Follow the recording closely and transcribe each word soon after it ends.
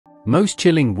Most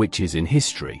chilling witches in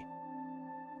history.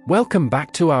 Welcome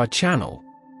back to our channel.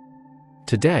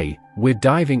 Today, we're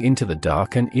diving into the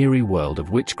dark and eerie world of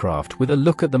witchcraft with a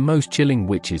look at the most chilling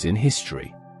witches in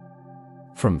history.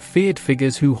 From feared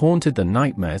figures who haunted the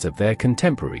nightmares of their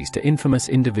contemporaries to infamous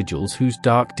individuals whose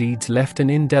dark deeds left an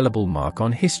indelible mark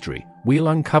on history, we'll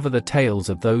uncover the tales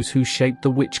of those who shaped the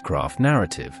witchcraft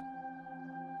narrative.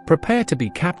 Prepare to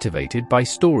be captivated by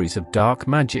stories of dark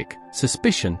magic,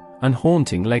 suspicion, and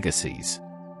haunting legacies.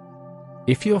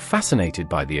 If you're fascinated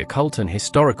by the occult and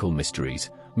historical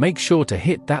mysteries, make sure to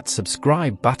hit that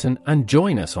subscribe button and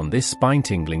join us on this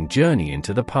spine-tingling journey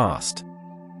into the past.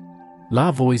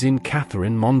 La Voisin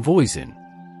Catherine Monvoisin.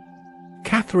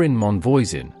 Catherine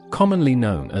Monvoisin, commonly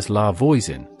known as La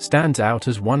Voisin, stands out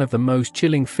as one of the most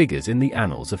chilling figures in the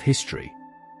annals of history.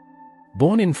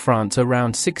 Born in France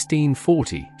around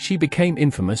 1640, she became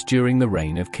infamous during the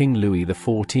reign of King Louis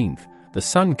XIV, the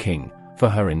Sun King, for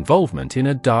her involvement in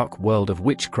a dark world of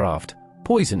witchcraft,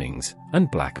 poisonings,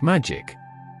 and black magic.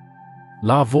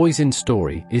 La Voisin's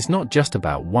story is not just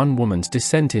about one woman's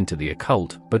descent into the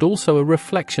occult, but also a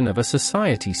reflection of a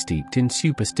society steeped in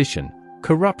superstition,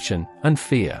 corruption, and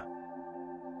fear.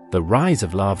 The rise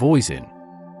of La Voisin.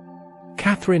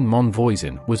 Catherine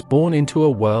Monvoisin was born into a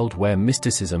world where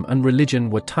mysticism and religion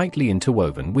were tightly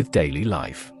interwoven with daily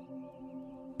life.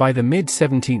 By the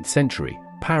mid-17th century,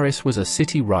 Paris was a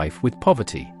city rife with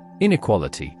poverty,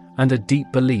 inequality, and a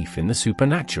deep belief in the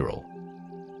supernatural.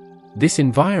 This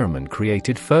environment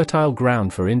created fertile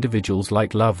ground for individuals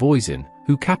like La Voisin,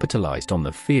 who capitalized on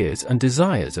the fears and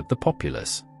desires of the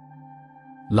populace.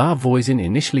 La Voisin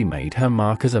initially made her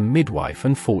mark as a midwife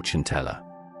and fortune-teller.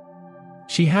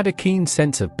 She had a keen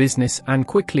sense of business and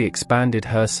quickly expanded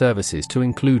her services to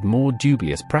include more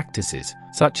dubious practices,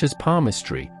 such as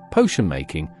palmistry,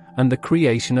 potion-making, and the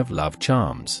creation of love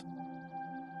charms.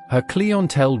 Her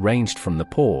clientele ranged from the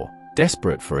poor,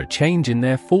 desperate for a change in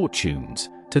their fortunes,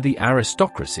 to the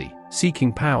aristocracy,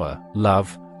 seeking power,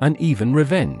 love, and even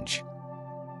revenge.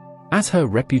 As her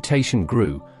reputation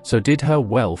grew, so did her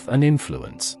wealth and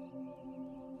influence.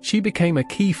 She became a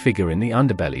key figure in the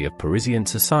underbelly of Parisian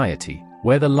society,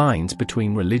 where the lines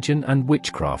between religion and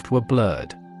witchcraft were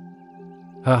blurred.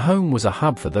 Her home was a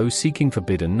hub for those seeking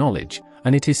forbidden knowledge,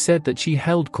 and it is said that she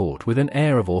held court with an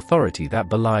air of authority that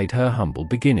belied her humble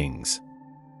beginnings.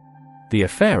 The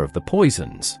affair of the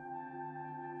poisons.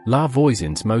 La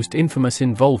Voisin's most infamous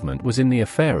involvement was in the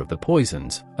affair of the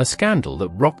poisons, a scandal that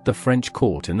rocked the French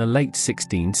court in the late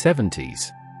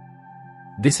 1670s.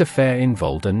 This affair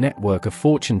involved a network of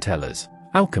fortune-tellers,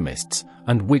 alchemists,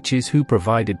 and witches who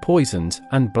provided poisons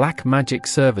and black magic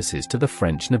services to the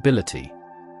French nobility.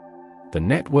 The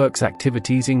network's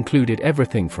activities included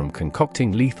everything from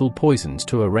concocting lethal poisons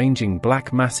to arranging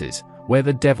black masses, where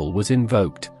the devil was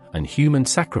invoked, and human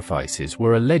sacrifices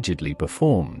were allegedly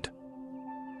performed.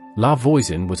 La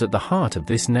Voisin was at the heart of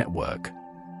this network.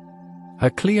 Her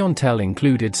clientele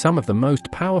included some of the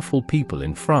most powerful people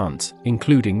in France,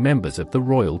 including members of the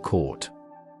royal court.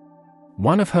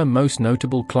 One of her most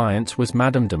notable clients was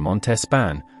Madame de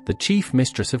Montespan, the chief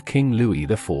mistress of King Louis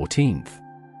XIV.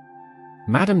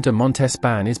 Madame de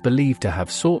Montespan is believed to have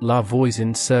sought La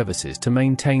Voisin's services to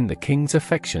maintain the king's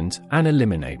affections and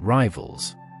eliminate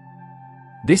rivals.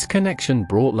 This connection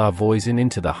brought La Voisin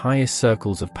into the highest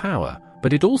circles of power,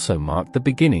 but it also marked the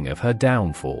beginning of her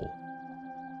downfall.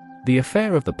 The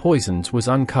affair of the poisons was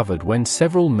uncovered when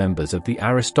several members of the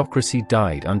aristocracy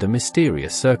died under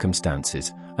mysterious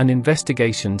circumstances, and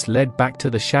investigations led back to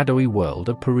the shadowy world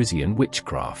of Parisian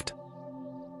witchcraft.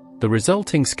 The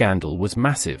resulting scandal was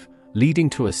massive, leading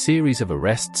to a series of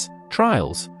arrests,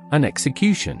 trials, and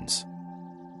executions.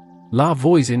 La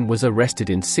Voisin was arrested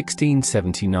in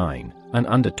 1679, and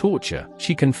under torture,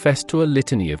 she confessed to a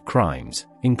litany of crimes,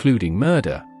 including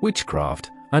murder,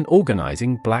 witchcraft, and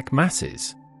organizing black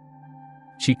masses.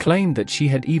 She claimed that she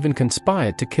had even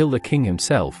conspired to kill the king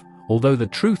himself, although the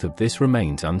truth of this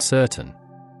remains uncertain.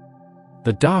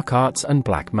 The dark arts and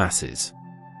black masses.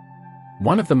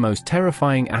 One of the most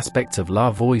terrifying aspects of La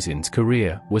Voisin's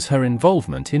career was her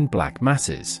involvement in black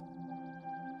masses.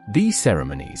 These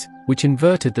ceremonies, which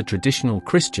inverted the traditional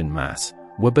Christian Mass,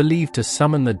 were believed to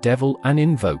summon the devil and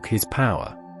invoke his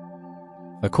power.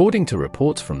 According to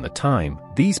reports from the time,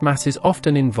 these masses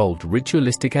often involved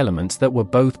ritualistic elements that were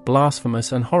both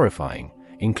blasphemous and horrifying,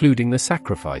 including the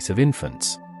sacrifice of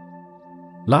infants.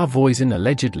 La Voisin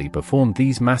allegedly performed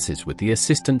these masses with the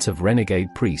assistance of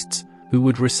renegade priests, who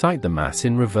would recite the Mass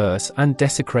in reverse and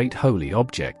desecrate holy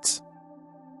objects.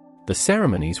 The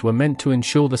ceremonies were meant to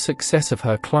ensure the success of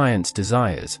her clients'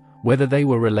 desires, whether they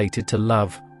were related to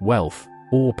love, wealth,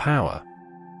 or power.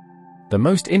 The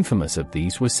most infamous of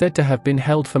these was said to have been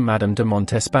held for Madame de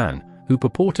Montespan, who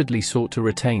purportedly sought to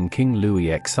retain King Louis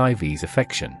XIV's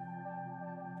affection.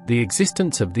 The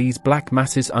existence of these black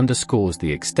masses underscores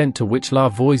the extent to which La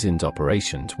Voisin's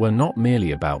operations were not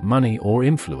merely about money or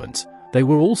influence, they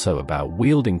were also about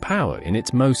wielding power in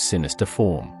its most sinister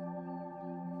form.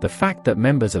 The fact that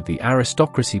members of the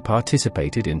aristocracy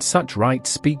participated in such rites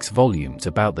speaks volumes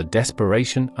about the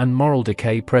desperation and moral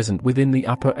decay present within the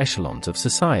upper echelons of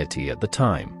society at the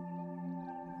time.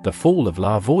 The fall of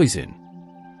La Voisin.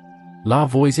 La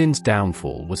Voisin's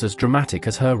downfall was as dramatic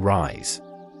as her rise.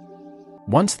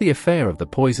 Once the affair of the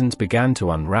poisons began to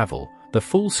unravel, the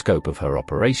full scope of her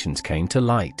operations came to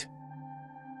light.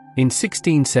 In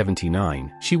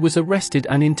 1679, she was arrested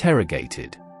and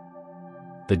interrogated.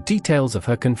 The details of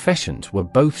her confessions were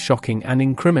both shocking and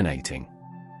incriminating.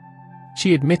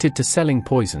 She admitted to selling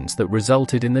poisons that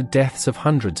resulted in the deaths of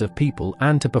hundreds of people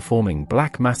and to performing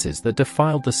black masses that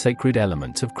defiled the sacred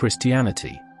elements of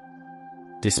Christianity.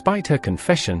 Despite her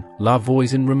confession, La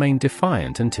Voisin remained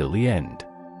defiant until the end.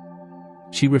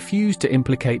 She refused to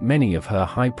implicate many of her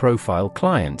high-profile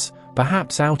clients,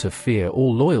 perhaps out of fear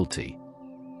or loyalty.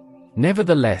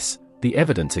 Nevertheless, the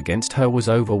evidence against her was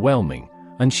overwhelming,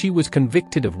 and she was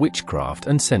convicted of witchcraft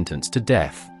and sentenced to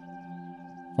death.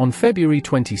 On February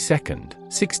 22,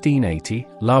 1680,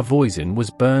 La Voisin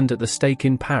was burned at the stake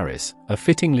in Paris, a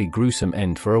fittingly gruesome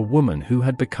end for a woman who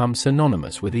had become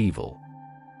synonymous with evil.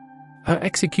 Her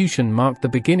execution marked the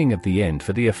beginning of the end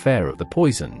for the affair of the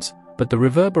poisons, but the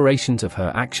reverberations of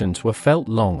her actions were felt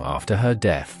long after her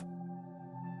death.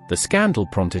 The scandal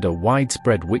prompted a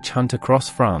widespread witch hunt across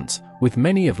France, with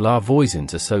many of La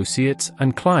Voisin's associates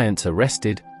and clients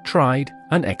arrested, tried,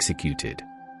 and executed.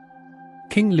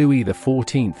 King Louis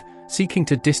XIV, seeking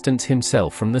to distance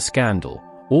himself from the scandal,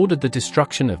 ordered the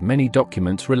destruction of many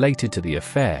documents related to the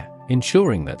affair,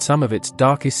 ensuring that some of its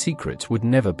darkest secrets would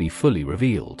never be fully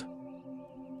revealed.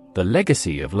 The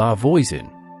legacy of La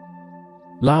Voisin.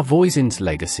 La Voisin's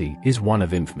legacy is one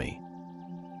of infamy.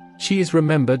 She is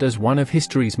remembered as one of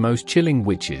history's most chilling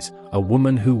witches, a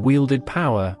woman who wielded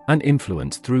power and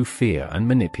influence through fear and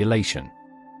manipulation.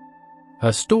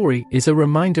 Her story is a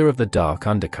reminder of the dark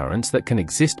undercurrents that can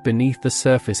exist beneath the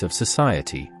surface of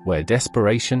society, where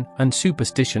desperation and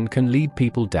superstition can lead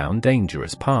people down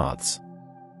dangerous paths.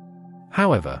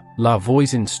 However, La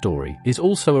Voisin's story is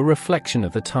also a reflection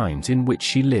of the times in which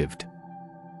she lived.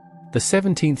 The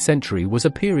 17th century was a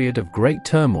period of great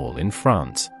turmoil in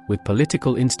France, with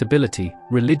political instability,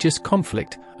 religious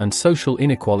conflict, and social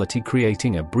inequality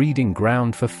creating a breeding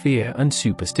ground for fear and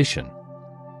superstition.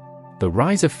 The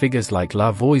rise of figures like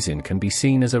La Voisin can be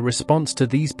seen as a response to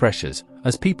these pressures,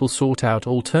 as people sought out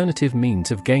alternative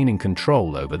means of gaining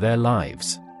control over their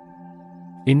lives.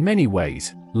 In many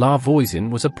ways, La Voisin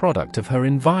was a product of her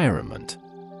environment.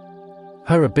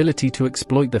 Her ability to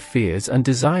exploit the fears and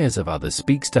desires of others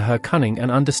speaks to her cunning and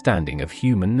understanding of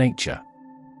human nature.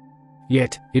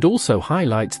 Yet, it also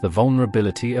highlights the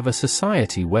vulnerability of a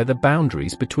society where the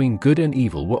boundaries between good and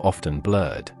evil were often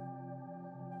blurred.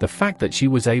 The fact that she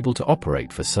was able to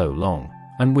operate for so long,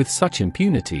 and with such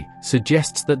impunity,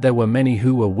 suggests that there were many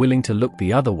who were willing to look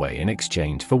the other way in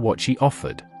exchange for what she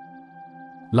offered.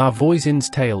 La Voisin's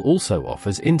tale also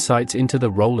offers insights into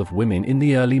the role of women in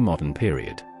the early modern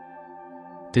period.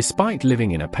 Despite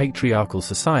living in a patriarchal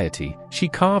society, she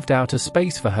carved out a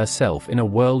space for herself in a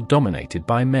world dominated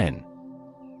by men.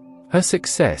 Her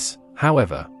success,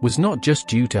 however, was not just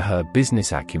due to her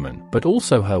business acumen but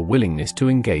also her willingness to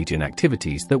engage in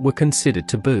activities that were considered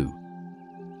taboo.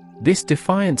 This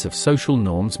defiance of social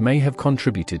norms may have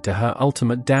contributed to her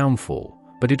ultimate downfall,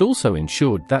 but it also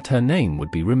ensured that her name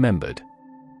would be remembered.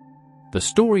 The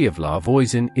story of La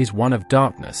Voisin is one of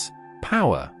darkness,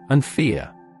 power, and fear.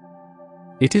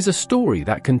 It is a story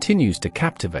that continues to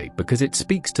captivate because it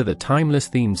speaks to the timeless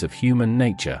themes of human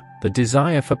nature, the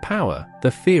desire for power, the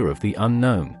fear of the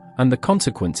unknown, and the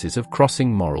consequences of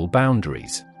crossing moral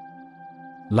boundaries.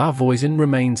 La Voisin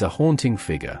remains a haunting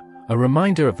figure, a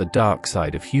reminder of the dark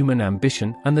side of human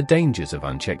ambition and the dangers of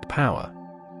unchecked power.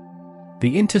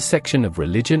 The intersection of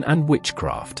religion and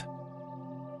witchcraft.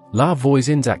 La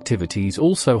Voisin's activities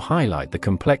also highlight the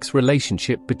complex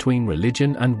relationship between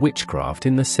religion and witchcraft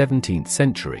in the 17th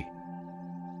century.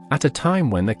 At a time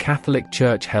when the Catholic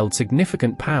Church held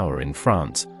significant power in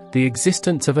France, the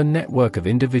existence of a network of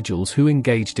individuals who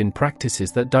engaged in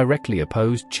practices that directly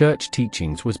opposed church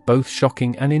teachings was both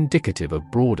shocking and indicative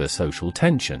of broader social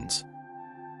tensions.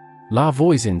 La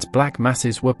Voisin's black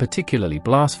masses were particularly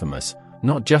blasphemous,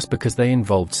 not just because they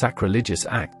involved sacrilegious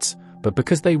acts, but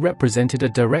because they represented a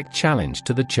direct challenge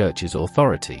to the Church's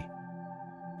authority.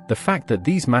 The fact that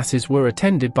these masses were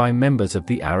attended by members of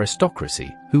the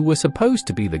aristocracy, who were supposed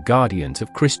to be the guardians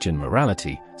of Christian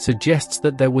morality, suggests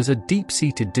that there was a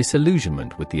deep-seated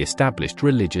disillusionment with the established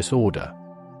religious order.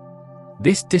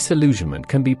 This disillusionment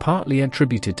can be partly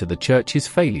attributed to the Church's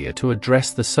failure to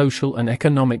address the social and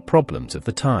economic problems of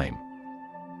the time.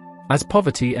 As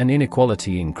poverty and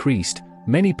inequality increased,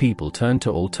 many people turned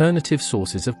to alternative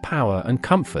sources of power and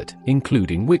comfort,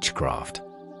 including witchcraft.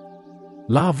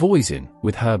 La Voisin,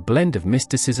 with her blend of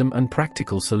mysticism and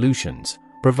practical solutions,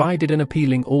 provided an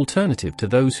appealing alternative to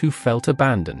those who felt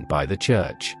abandoned by the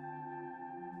Church.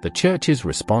 The Church's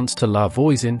response to La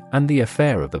Voisin and the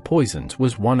affair of the poisons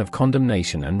was one of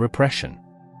condemnation and repression.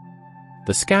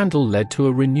 The scandal led to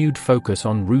a renewed focus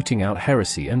on rooting out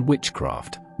heresy and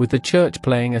witchcraft, with the Church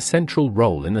playing a central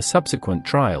role in the subsequent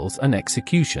trials and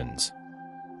executions.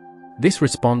 This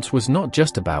response was not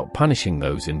just about punishing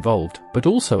those involved, but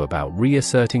also about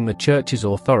reasserting the Church's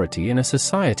authority in a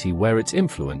society where its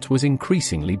influence was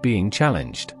increasingly being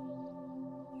challenged.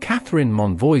 Catherine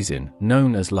Monvoisin,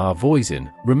 known as La Voisin,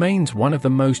 remains one of the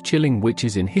most chilling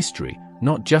witches in history,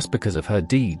 not just because of her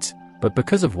deeds, but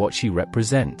because of what she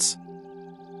represents.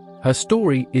 Her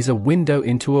story is a window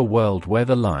into a world where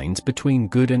the lines between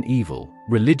good and evil,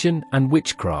 religion and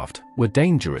witchcraft, were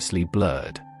dangerously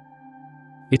blurred.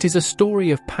 It is a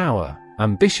story of power,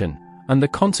 ambition, and the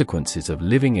consequences of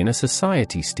living in a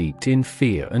society steeped in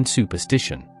fear and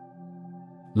superstition.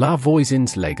 La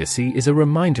Voisin's legacy is a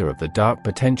reminder of the dark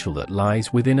potential that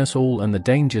lies within us all and the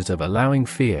dangers of allowing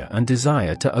fear and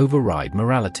desire to override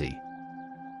morality.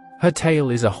 Her tale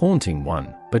is a haunting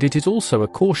one, but it is also a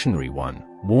cautionary one,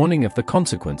 warning of the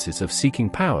consequences of seeking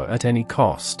power at any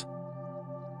cost.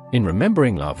 In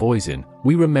remembering La Voisin,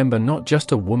 we remember not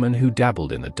just a woman who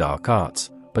dabbled in the dark arts,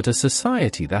 but a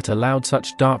society that allowed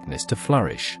such darkness to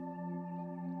flourish.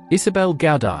 Isabel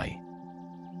Gaudí.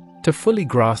 To fully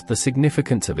grasp the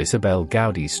significance of Isabel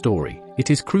Gaudí's story, it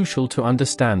is crucial to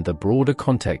understand the broader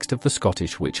context of the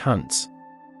Scottish witch hunts.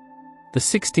 The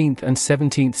 16th and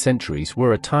 17th centuries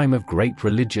were a time of great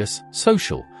religious,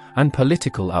 social, and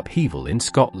political upheaval in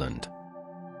Scotland.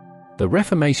 The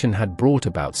Reformation had brought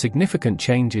about significant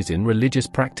changes in religious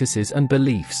practices and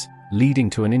beliefs, leading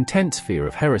to an intense fear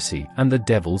of heresy and the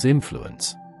devil's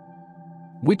influence.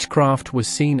 Witchcraft was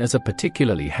seen as a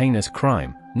particularly heinous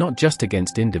crime, not just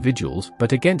against individuals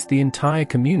but against the entire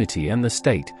community and the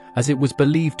state, as it was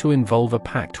believed to involve a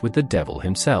pact with the devil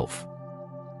himself.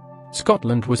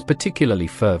 Scotland was particularly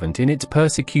fervent in its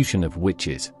persecution of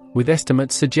witches, with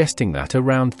estimates suggesting that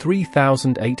around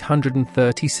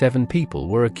 3,837 people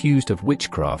were accused of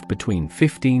witchcraft between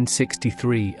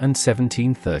 1563 and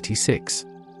 1736.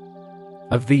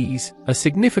 Of these, a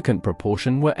significant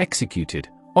proportion were executed,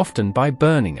 often by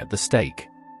burning at the stake.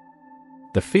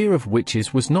 The fear of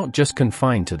witches was not just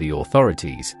confined to the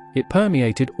authorities, it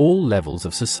permeated all levels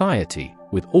of society,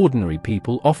 with ordinary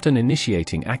people often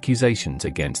initiating accusations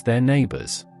against their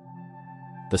neighbors.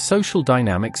 The social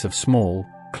dynamics of small,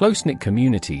 close-knit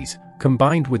communities,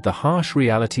 combined with the harsh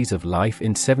realities of life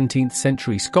in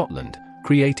 17th-century Scotland,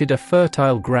 created a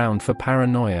fertile ground for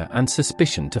paranoia and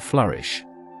suspicion to flourish.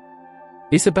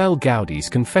 Isabel Gaudí's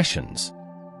Confessions.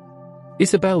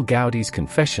 Isabel Gaudí's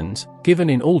Confessions, given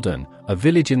in Aldern, a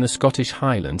village in the Scottish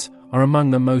Highlands, are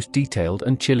among the most detailed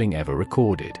and chilling ever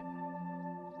recorded.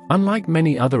 Unlike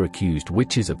many other accused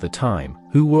witches of the time,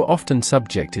 who were often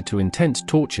subjected to intense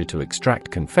torture to extract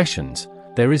confessions,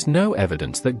 there is no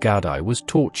evidence that Gaudí was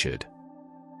tortured.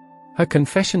 Her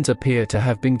confessions appear to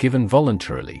have been given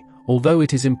voluntarily, although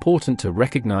it is important to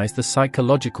recognize the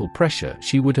psychological pressure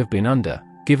she would have been under,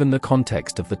 given the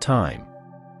context of the time.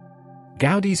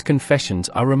 Gaudí's confessions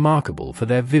are remarkable for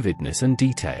their vividness and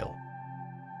detail.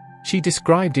 She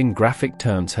described in graphic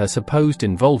terms her supposed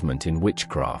involvement in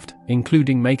witchcraft,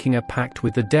 including making a pact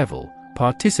with the devil,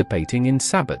 participating in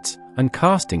sabbats, and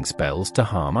casting spells to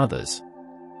harm others.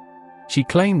 She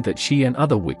claimed that she and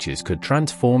other witches could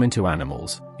transform into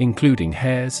animals, including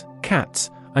hares,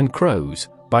 cats, and crows,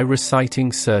 by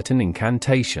reciting certain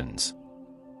incantations.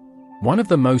 One of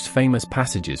the most famous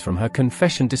passages from her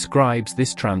confession describes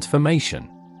this transformation.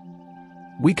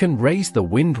 "We can raise the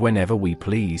wind whenever we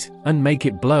please, and make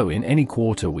it blow in any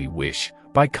quarter we wish,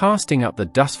 by casting up the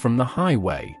dust from the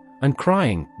highway, and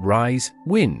crying, 'Rise,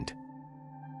 wind!'"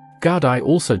 Gaudí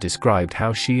also described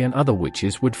how she and other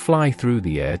witches would fly through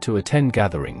the air to attend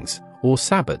gatherings, or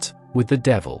sabbats, with the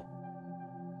devil.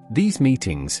 These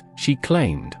meetings, she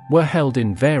claimed, were held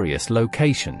in various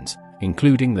locations,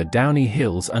 including the Downey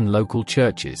Hills and local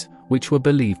churches, which were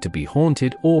believed to be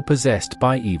haunted or possessed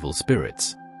by evil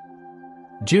spirits.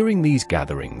 During these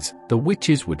gatherings, the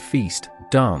witches would feast,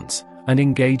 dance, and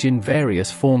engage in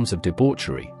various forms of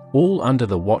debauchery, all under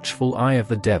the watchful eye of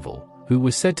the devil, who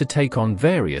was said to take on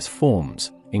various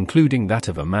forms, including that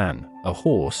of a man, a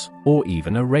horse, or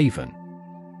even a raven.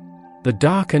 The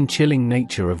dark and chilling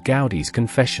nature of Gaudi's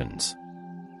confessions.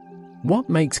 What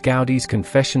makes Gaudi's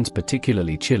confessions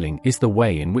particularly chilling is the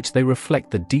way in which they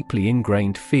reflect the deeply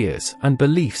ingrained fears and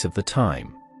beliefs of the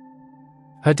time.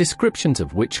 Her descriptions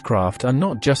of witchcraft are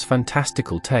not just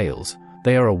fantastical tales,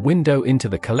 they are a window into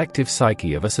the collective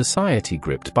psyche of a society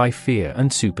gripped by fear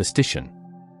and superstition.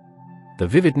 The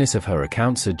vividness of her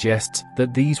account suggests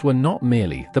that these were not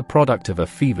merely the product of a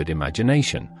fevered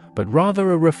imagination, but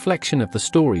rather a reflection of the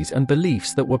stories and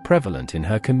beliefs that were prevalent in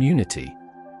her community.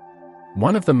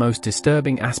 One of the most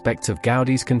disturbing aspects of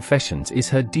Gaudi's confessions is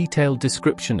her detailed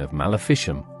description of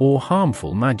maleficium, or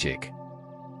harmful magic.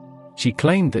 She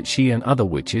claimed that she and other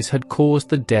witches had caused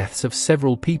the deaths of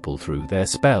several people through their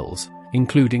spells,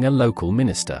 including a local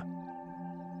minister.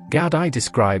 Gaudi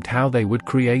described how they would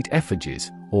create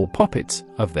effigies, or puppets,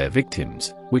 of their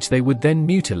victims, which they would then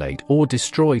mutilate or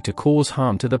destroy to cause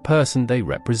harm to the person they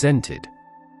represented.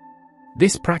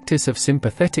 This practice of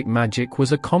sympathetic magic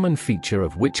was a common feature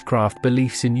of witchcraft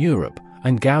beliefs in Europe,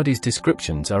 and Gaudi's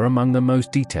descriptions are among the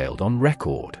most detailed on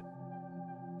record.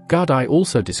 Gaudi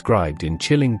also described in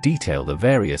chilling detail the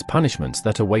various punishments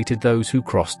that awaited those who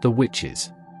crossed the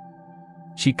witches.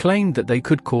 She claimed that they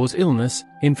could cause illness,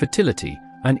 infertility,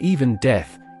 and even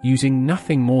death, using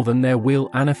nothing more than their will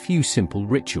and a few simple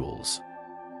rituals.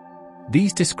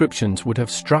 These descriptions would have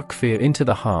struck fear into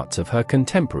the hearts of her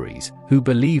contemporaries, who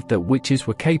believed that witches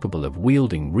were capable of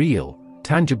wielding real,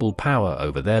 tangible power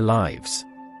over their lives.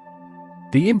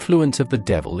 The influence of the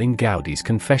devil in Gaudi's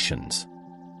confessions.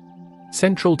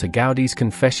 Central to Gaudi's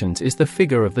confessions is the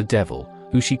figure of the devil,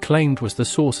 who she claimed was the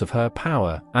source of her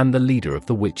power and the leader of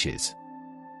the witches.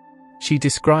 She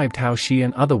described how she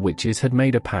and other witches had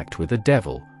made a pact with the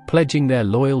devil, pledging their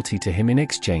loyalty to him in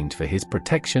exchange for his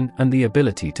protection and the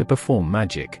ability to perform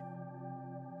magic.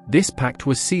 This pact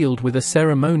was sealed with a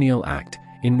ceremonial act,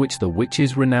 in which the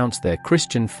witches renounced their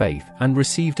Christian faith and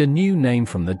received a new name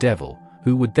from the devil,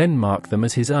 who would then mark them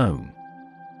as his own.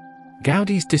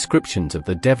 Gaudi's descriptions of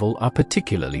the devil are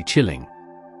particularly chilling.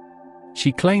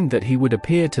 She claimed that he would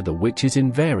appear to the witches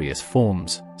in various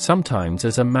forms, sometimes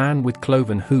as a man with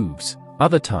cloven hooves,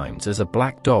 other times as a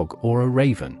black dog or a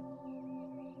raven.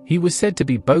 He was said to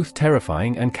be both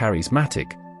terrifying and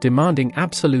charismatic, demanding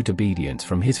absolute obedience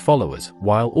from his followers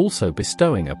while also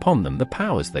bestowing upon them the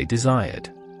powers they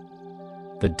desired.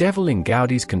 The devil in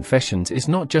Gaudi's confessions is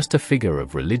not just a figure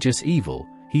of religious evil,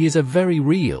 he is a very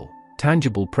real,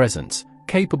 tangible presence,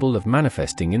 capable of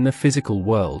manifesting in the physical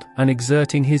world and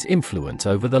exerting his influence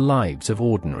over the lives of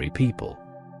ordinary people.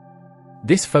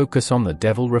 This focus on the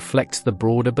devil reflects the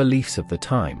broader beliefs of the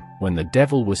time, when the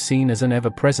devil was seen as an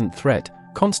ever-present threat,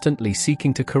 constantly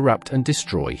seeking to corrupt and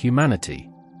destroy humanity.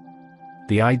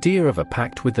 The idea of a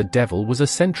pact with the devil was a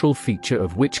central feature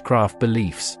of witchcraft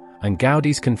beliefs, and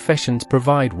Gaudi's confessions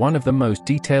provide one of the most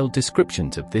detailed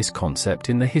descriptions of this concept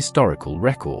in the historical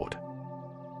record.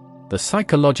 The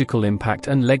psychological impact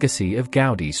and legacy of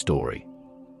Gaudi's story.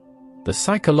 The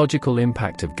psychological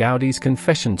impact of Gaudi's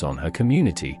confessions on her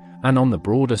community, and on the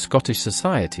broader Scottish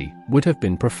society, would have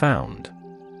been profound.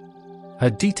 Her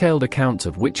detailed accounts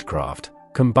of witchcraft,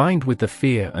 combined with the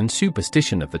fear and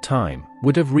superstition of the time,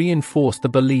 would have reinforced the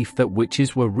belief that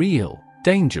witches were real,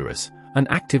 dangerous, and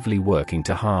actively working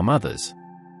to harm others.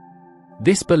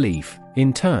 This belief,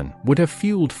 in turn, would have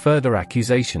fueled further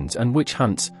accusations and witch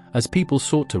hunts, as people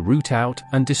sought to root out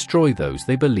and destroy those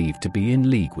they believed to be in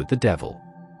league with the devil.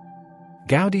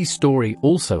 Gaudi's story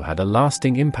also had a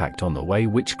lasting impact on the way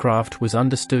witchcraft was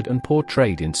understood and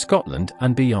portrayed in Scotland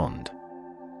and beyond.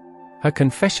 Her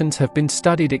confessions have been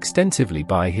studied extensively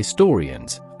by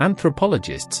historians,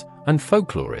 anthropologists, and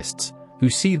folklorists, who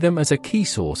see them as a key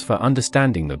source for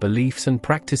understanding the beliefs and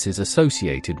practices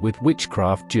associated with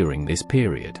witchcraft during this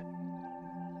period.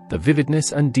 The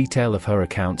vividness and detail of her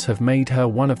accounts have made her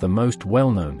one of the most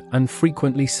well-known and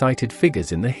frequently cited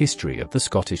figures in the history of the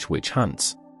Scottish witch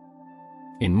hunts.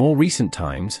 In more recent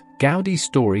times, Gaudi's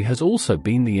story has also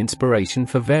been the inspiration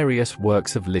for various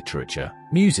works of literature,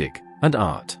 music, and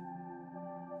art.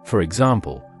 For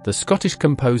example, the Scottish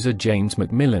composer James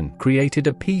Macmillan created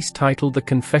a piece titled The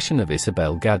Confession of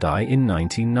Isabel Gaudai in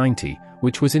 1990,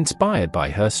 which was inspired by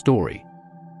her story.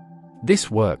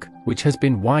 This work, which has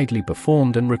been widely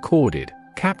performed and recorded,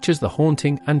 captures the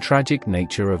haunting and tragic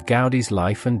nature of Gaudi's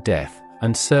life and death,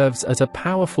 and serves as a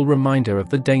powerful reminder of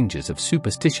the dangers of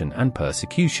superstition and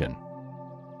persecution.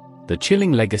 The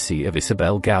chilling legacy of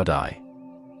Isabel Gaudai.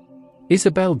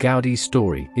 Isabel Gaudi's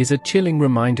story is a chilling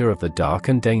reminder of the dark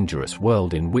and dangerous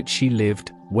world in which she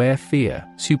lived, where fear,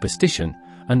 superstition,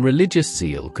 and religious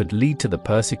zeal could lead to the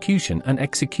persecution and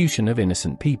execution of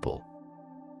innocent people.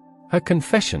 Her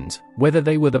confessions, whether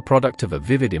they were the product of a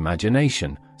vivid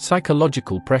imagination,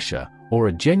 psychological pressure, or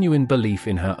a genuine belief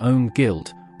in her own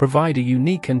guilt, provide a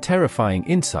unique and terrifying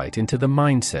insight into the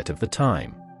mindset of the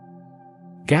time.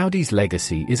 Gaudi's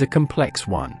legacy is a complex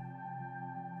one.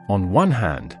 On one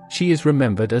hand, she is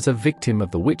remembered as a victim of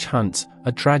the witch hunts,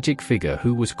 a tragic figure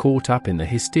who was caught up in the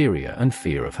hysteria and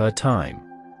fear of her time.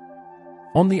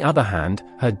 On the other hand,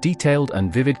 her detailed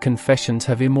and vivid confessions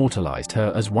have immortalized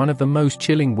her as one of the most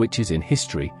chilling witches in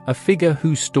history, a figure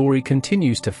whose story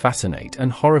continues to fascinate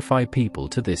and horrify people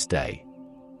to this day.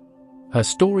 Her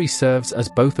story serves as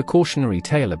both a cautionary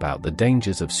tale about the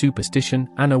dangers of superstition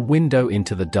and a window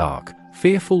into the dark,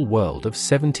 fearful world of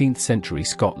 17th century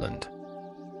Scotland.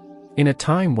 In a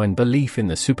time when belief in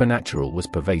the supernatural was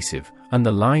pervasive, and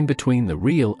the line between the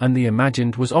real and the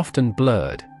imagined was often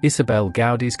blurred, Isabel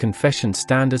Gaudi's confessions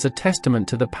stand as a testament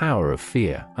to the power of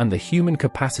fear and the human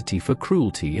capacity for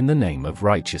cruelty in the name of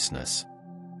righteousness.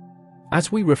 As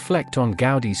we reflect on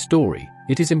Gaudi's story,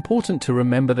 it is important to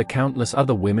remember the countless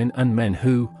other women and men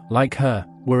who, like her,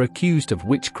 were accused of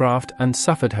witchcraft and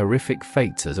suffered horrific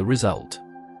fates as a result.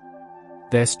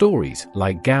 Their stories,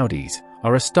 like Gaudi's,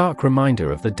 are a stark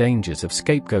reminder of the dangers of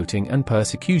scapegoating and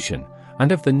persecution,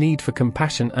 and of the need for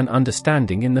compassion and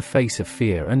understanding in the face of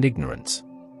fear and ignorance.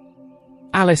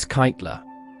 Alice Keitler.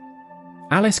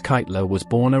 Alice Keitler was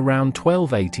born around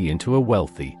 1280 into a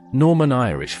wealthy,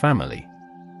 Norman-Irish family.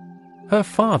 Her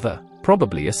father,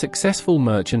 probably a successful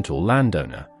merchant or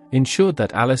landowner, ensured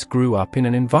that Alice grew up in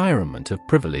an environment of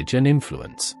privilege and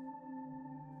influence.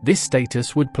 This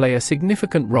status would play a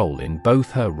significant role in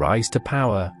both her rise to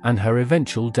power and her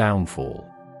eventual downfall.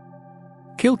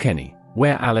 Kilkenny,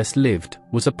 where Alice lived,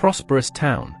 was a prosperous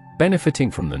town,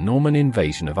 benefiting from the Norman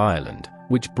invasion of Ireland,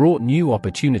 which brought new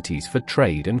opportunities for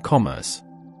trade and commerce.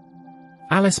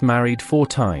 Alice married 4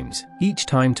 times, each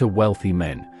time to wealthy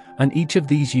men, and each of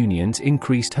these unions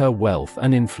increased her wealth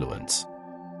and influence.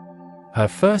 Her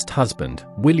first husband,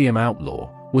 William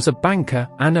Outlaw, was a banker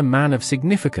and a man of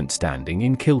significant standing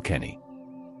in Kilkenny.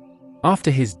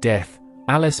 After his death,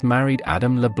 Alice married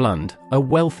Adam LeBlund, a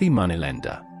wealthy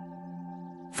moneylender.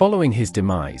 Following his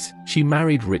demise, she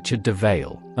married Richard de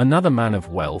Vale, another man of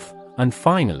wealth, and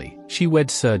finally, she wed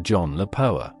Sir John Le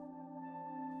Poer.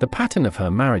 The pattern of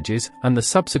her marriages and the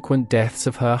subsequent deaths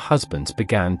of her husbands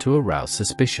began to arouse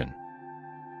suspicion.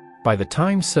 By the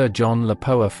time Sir John Le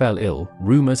Poer fell ill,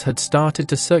 rumors had started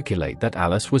to circulate that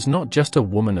Alice was not just a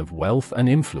woman of wealth and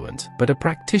influence, but a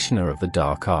practitioner of the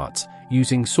dark arts,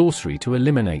 using sorcery to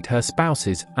eliminate her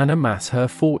spouses and amass her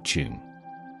fortune.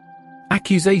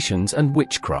 Accusations and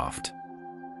witchcraft.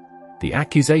 The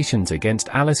accusations against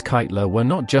Alice Keitler were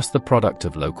not just the product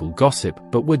of local gossip,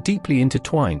 but were deeply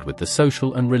intertwined with the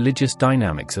social and religious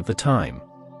dynamics of the time.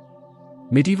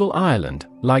 Medieval Ireland,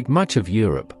 like much of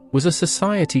Europe, was a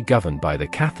society governed by the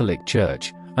Catholic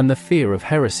Church, and the fear of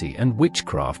heresy and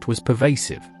witchcraft was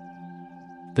pervasive.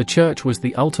 The Church was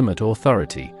the ultimate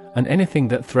authority, and anything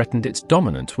that threatened its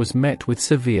dominance was met with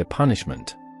severe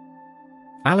punishment.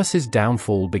 Alice's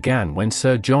downfall began when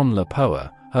Sir John Le Poer,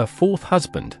 her 4th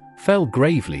husband, fell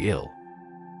gravely ill.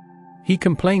 He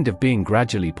complained of being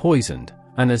gradually poisoned,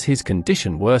 and as his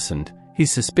condition worsened,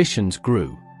 his suspicions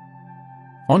grew.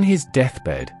 On his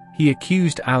deathbed, he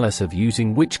accused Alice of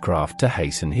using witchcraft to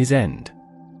hasten his end.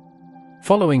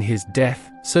 Following his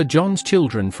death, Sir John's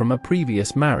children from a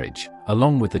previous marriage,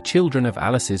 along with the children of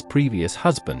Alice's previous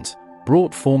husbands,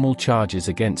 brought formal charges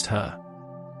against her.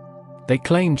 They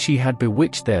claimed she had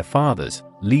bewitched their fathers,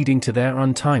 leading to their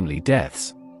untimely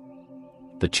deaths.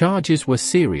 The charges were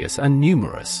serious and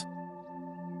numerous.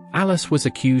 Alice was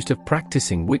accused of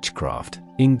practicing witchcraft,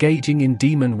 engaging in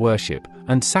demon worship,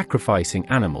 and sacrificing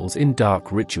animals in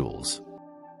dark rituals.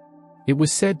 It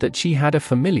was said that she had a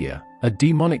familiar, a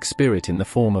demonic spirit in the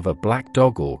form of a black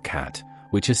dog or cat,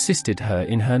 which assisted her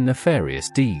in her nefarious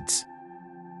deeds.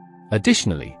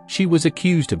 Additionally, she was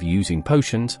accused of using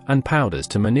potions and powders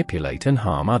to manipulate and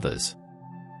harm others.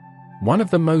 One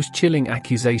of the most chilling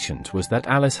accusations was that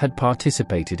Alice had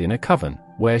participated in a coven,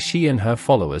 where she and her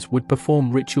followers would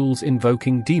perform rituals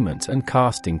invoking demons and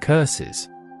casting curses.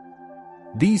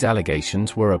 These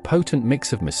allegations were a potent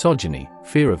mix of misogyny,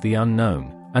 fear of the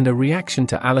unknown, and a reaction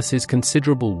to Alice's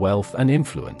considerable wealth and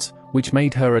influence, which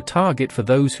made her a target for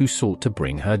those who sought to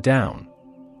bring her down.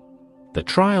 The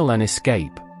trial and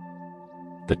escape.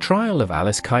 The trial of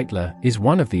Alice Keitler is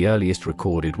one of the earliest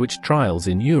recorded witch trials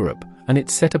in Europe, and it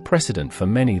set a precedent for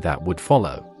many that would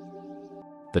follow.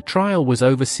 The trial was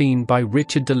overseen by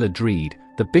Richard de la Drede,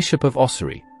 the Bishop of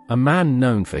Ossory, a man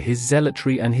known for his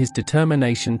zealotry and his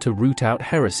determination to root out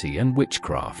heresy and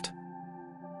witchcraft.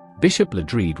 Bishop Le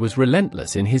Drede was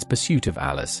relentless in his pursuit of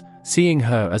Alice, seeing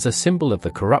her as a symbol of the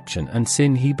corruption and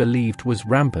sin he believed was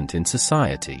rampant in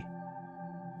society.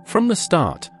 From the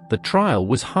start, the trial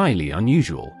was highly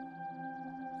unusual.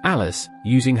 Alice,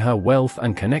 using her wealth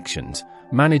and connections,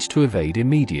 managed to evade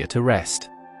immediate arrest.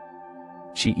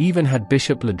 She even had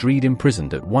Bishop Le Drede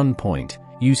imprisoned at one point,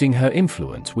 using her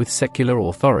influence with secular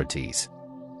authorities.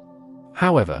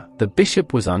 However, the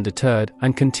bishop was undeterred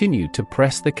and continued to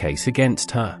press the case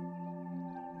against her.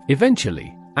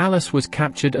 Eventually, Alice was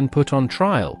captured and put on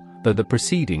trial, though the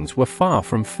proceedings were far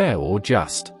from fair or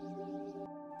just.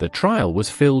 The trial was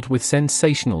filled with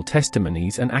sensational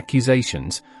testimonies and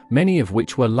accusations, many of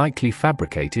which were likely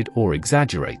fabricated or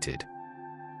exaggerated.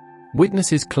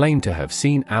 Witnesses claimed to have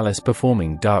seen Alice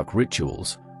performing dark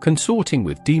rituals, consorting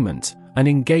with demons, and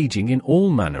engaging in all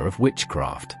manner of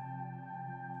witchcraft.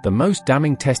 The most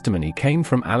damning testimony came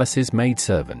from Alice's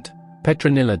maidservant,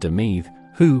 Petronilla de Meath,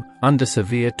 who, under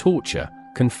severe torture,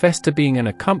 confessed to being an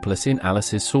accomplice in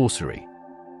Alice's sorcery.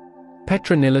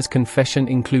 Petronilla's confession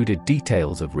included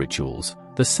details of rituals,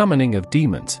 the summoning of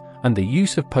demons, and the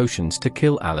use of potions to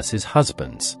kill Alice's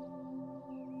husbands.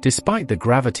 Despite the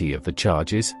gravity of the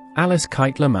charges, Alice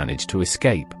Keitler managed to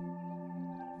escape.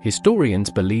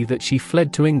 Historians believe that she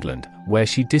fled to England, where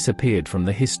she disappeared from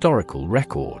the historical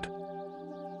record.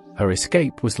 Her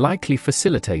escape was likely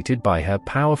facilitated by her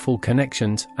powerful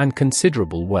connections and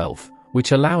considerable wealth,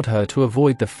 which allowed her to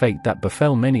avoid the fate that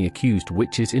befell many accused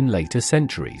witches in later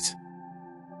centuries.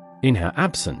 In her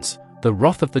absence, the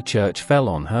wrath of the church fell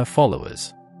on her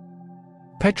followers.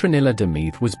 Petronilla de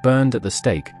Meath was burned at the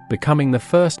stake, becoming the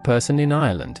first person in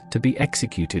Ireland to be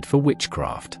executed for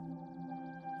witchcraft.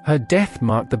 Her death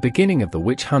marked the beginning of the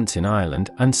witch hunts in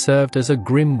Ireland and served as a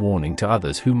grim warning to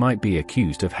others who might be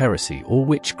accused of heresy or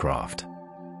witchcraft.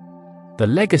 The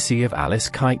legacy of Alice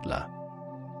Keitler.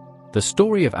 The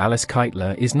story of Alice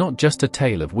Keitler is not just a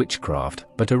tale of witchcraft,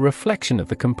 but a reflection of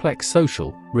the complex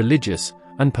social, religious,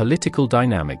 and political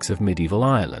dynamics of medieval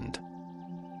Ireland.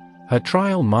 Her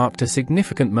trial marked a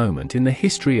significant moment in the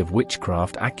history of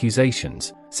witchcraft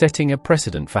accusations, setting a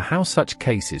precedent for how such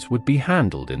cases would be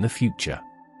handled in the future.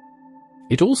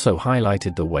 It also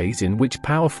highlighted the ways in which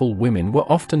powerful women were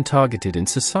often targeted in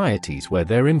societies where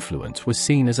their influence was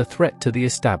seen as a threat to the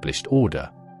established order.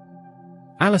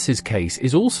 Alice's case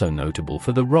is also notable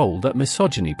for the role that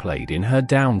misogyny played in her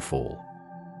downfall.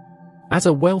 As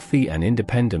a wealthy and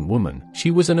independent woman,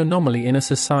 she was an anomaly in a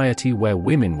society where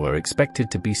women were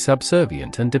expected to be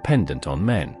subservient and dependent on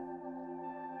men.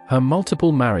 Her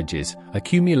multiple marriages,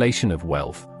 accumulation of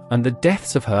wealth, and the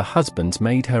deaths of her husbands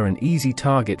made her an easy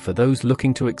target for those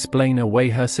looking to explain away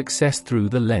her success through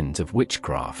the lens of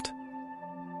witchcraft.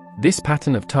 This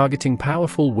pattern of targeting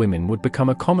powerful women would become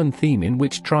a common theme in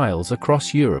witch trials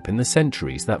across Europe in the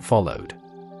centuries that followed.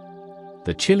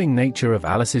 The chilling nature of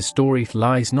Alice's story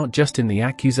lies not just in the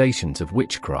accusations of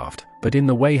witchcraft, but in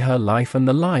the way her life and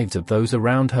the lives of those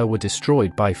around her were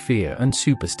destroyed by fear and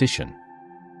superstition.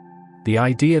 The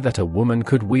idea that a woman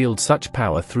could wield such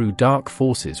power through dark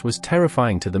forces was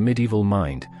terrifying to the medieval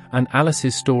mind, and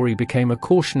Alice's story became a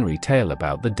cautionary tale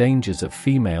about the dangers of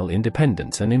female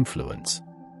independence and influence.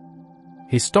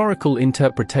 Historical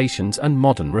interpretations and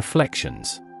modern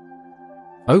reflections.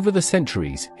 Over the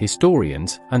centuries,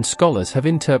 historians and scholars have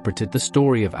interpreted the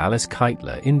story of Alice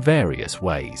Keitler in various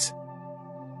ways.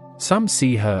 Some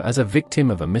see her as a victim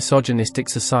of a misogynistic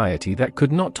society that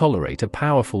could not tolerate a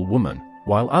powerful woman,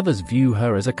 while others view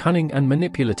her as a cunning and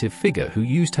manipulative figure who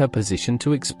used her position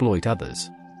to exploit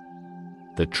others.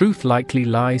 The truth likely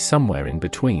lies somewhere in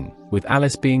between, with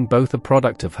Alice being both a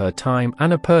product of her time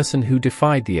and a person who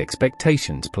defied the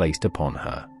expectations placed upon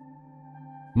her.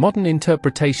 Modern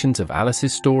interpretations of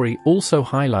Alice's story also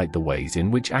highlight the ways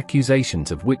in which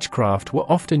accusations of witchcraft were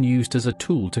often used as a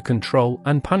tool to control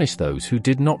and punish those who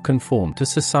did not conform to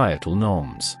societal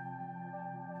norms.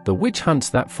 The witch hunts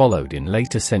that followed in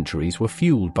later centuries were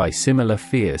fueled by similar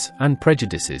fears and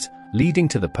prejudices, leading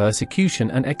to the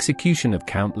persecution and execution of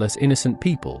countless innocent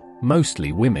people,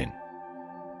 mostly women.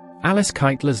 Alice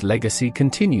Keitler's legacy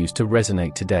continues to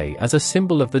resonate today as a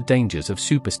symbol of the dangers of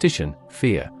superstition,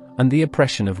 fear, and the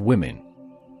oppression of women.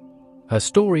 Her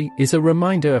story is a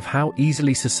reminder of how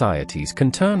easily societies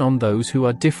can turn on those who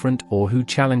are different or who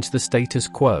challenge the status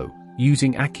quo,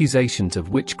 using accusations of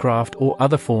witchcraft or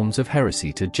other forms of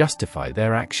heresy to justify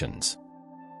their actions.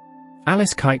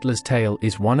 Alice Keitler's tale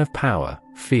is one of power,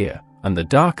 fear, and the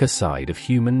darker side of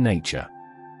human nature.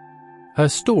 Her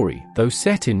story, though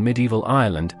set in medieval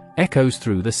Ireland, echoes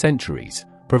through the centuries,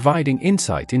 providing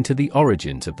insight into the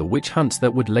origins of the witch hunts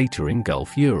that would later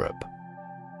engulf Europe.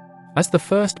 As the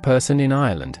first person in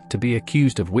Ireland to be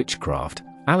accused of witchcraft,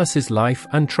 Alice's life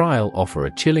and trial offer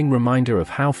a chilling reminder of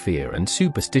how fear and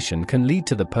superstition can lead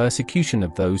to the persecution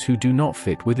of those who do not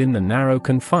fit within the narrow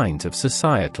confines of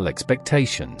societal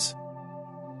expectations.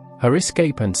 Her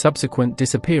escape and subsequent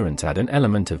disappearance add an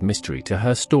element of mystery to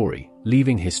her story,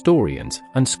 leaving historians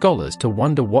and scholars to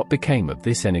wonder what became of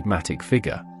this enigmatic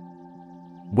figure.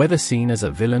 Whether seen as a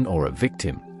villain or a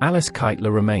victim, Alice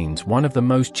Keitler remains one of the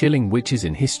most chilling witches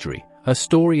in history, her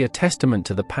story a testament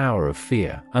to the power of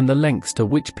fear and the lengths to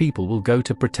which people will go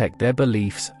to protect their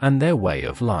beliefs and their way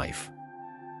of life.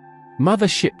 Mother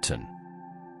Shipton.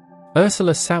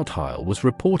 Ursula Southill was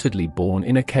reportedly born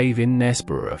in a cave in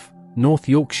Knaresborough, North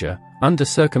Yorkshire, under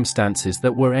circumstances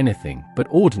that were anything but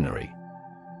ordinary.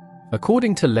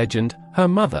 According to legend, her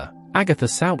mother, Agatha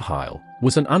Southill,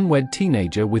 was an unwed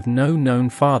teenager with no known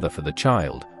father for the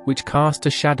child, which cast a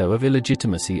shadow of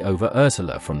illegitimacy over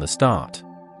Ursula from the start.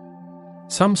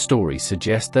 Some stories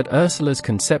suggest that Ursula's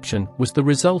conception was the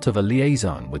result of a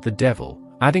liaison with the devil,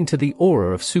 adding to the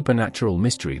aura of supernatural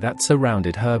mystery that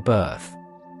surrounded her birth.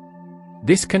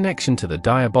 This connection to the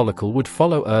diabolical would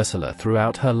follow Ursula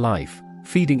throughout her life,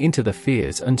 feeding into the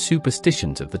fears and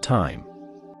superstitions of the time.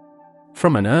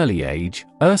 From an early age,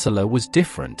 Ursula was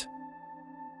different.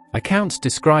 Accounts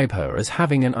describe her as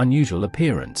having an unusual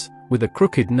appearance, with a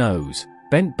crooked nose,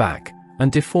 bent back,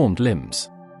 and deformed limbs.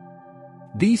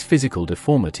 These physical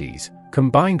deformities,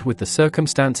 combined with the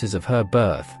circumstances of her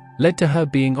birth, led to her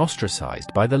being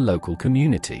ostracized by the local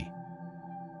community.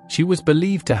 She was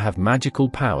believed to have magical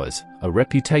powers, a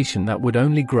reputation that would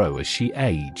only grow as she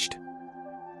aged.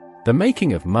 The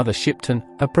making of Mother Shipton,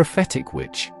 a prophetic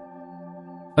witch.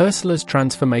 Ursula's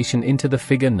transformation into the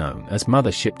figure known as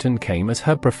Mother Shipton came as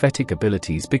her prophetic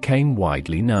abilities became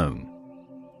widely known.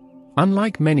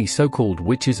 Unlike many so-called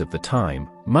witches of the time,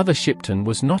 Mother Shipton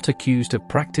was not accused of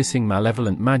practicing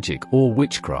malevolent magic or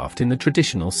witchcraft in the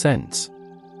traditional sense.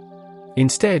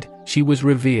 Instead, she was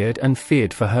revered and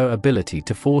feared for her ability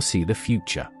to foresee the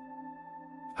future.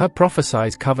 Her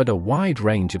prophecies covered a wide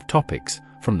range of topics,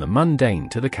 from the mundane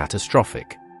to the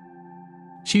catastrophic.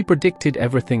 She predicted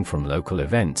everything from local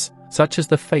events, such as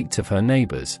the fates of her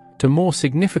neighbors, to more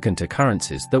significant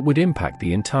occurrences that would impact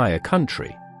the entire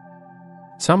country.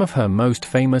 Some of her most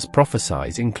famous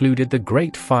prophecies included the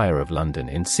Great Fire of London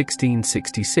in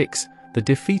 1666, the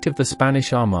defeat of the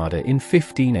Spanish Armada in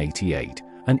 1588,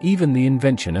 and even the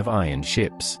invention of iron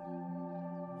ships.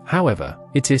 However,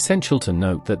 it's essential to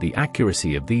note that the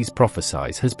accuracy of these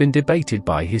prophecies has been debated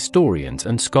by historians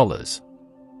and scholars.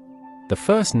 The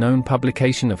first known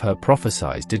publication of her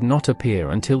prophecies did not appear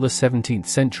until the 17th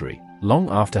century, long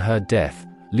after her death,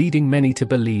 leading many to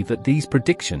believe that these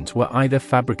predictions were either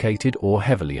fabricated or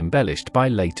heavily embellished by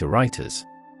later writers.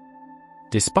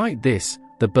 Despite this,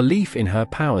 the belief in her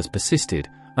powers persisted,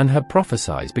 and her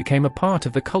prophecies became a part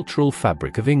of the cultural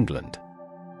fabric of England.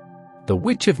 The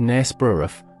Witch of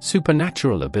Knaresborough,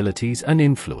 supernatural abilities and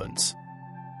influence.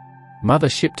 Mother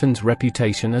Shipton's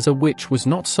reputation as a witch was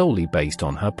not solely based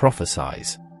on her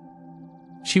prophecies.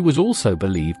 She was also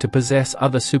believed to possess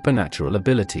other supernatural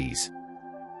abilities.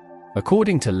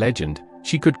 According to legend,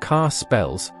 she could cast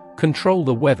spells, control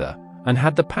the weather, and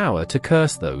had the power to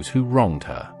curse those who wronged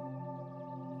her.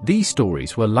 These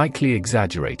stories were likely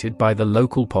exaggerated by the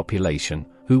local population,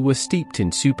 who were steeped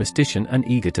in superstition and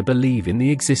eager to believe in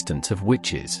the existence of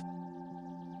witches.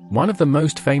 One of the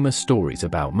most famous stories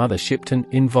about Mother Shipton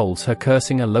involves her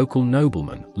cursing a local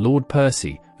nobleman, Lord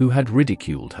Percy, who had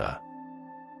ridiculed her.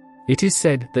 It is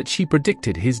said that she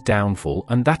predicted his downfall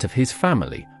and that of his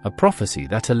family, a prophecy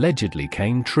that allegedly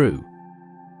came true.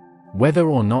 Whether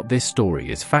or not this story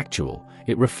is factual,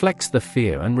 it reflects the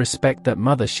fear and respect that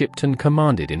Mother Shipton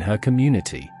commanded in her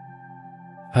community.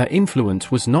 Her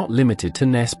influence was not limited to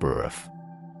Knaresborough.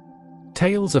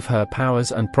 Tales of her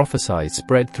powers and prophecies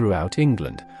spread throughout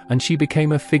England, and she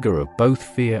became a figure of both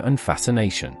fear and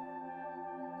fascination.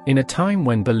 In a time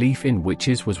when belief in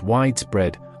witches was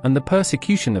widespread, and the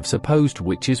persecution of supposed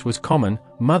witches was common,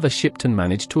 Mother Shipton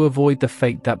managed to avoid the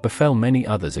fate that befell many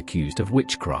others accused of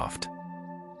witchcraft.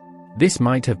 This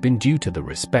might have been due to the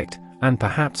respect, and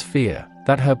perhaps fear,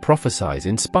 that her prophecies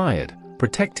inspired,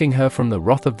 protecting her from the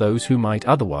wrath of those who might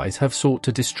otherwise have sought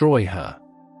to destroy her.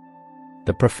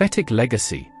 The prophetic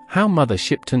legacy, how Mother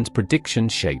Shipton's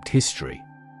predictions shaped history.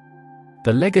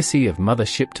 The legacy of Mother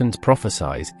Shipton's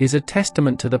prophecies is a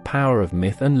testament to the power of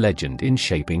myth and legend in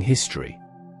shaping history.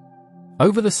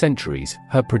 Over the centuries,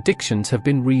 her predictions have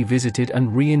been revisited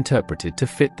and reinterpreted to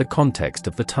fit the context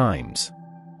of the times.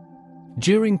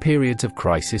 During periods of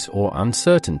crisis or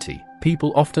uncertainty,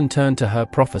 people often turn to her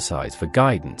prophecies for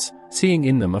guidance, seeing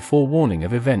in them a forewarning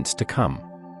of events to come.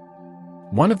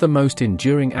 One of the most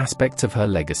enduring aspects of her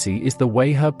legacy is the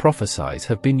way her prophecies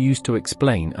have been used to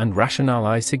explain and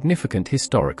rationalize significant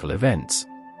historical events.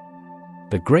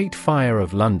 The Great Fire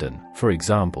of London, for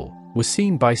example, was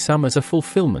seen by some as a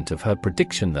fulfillment of her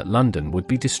prediction that London would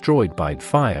be destroyed by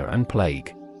fire and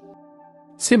plague.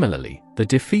 Similarly, the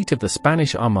defeat of the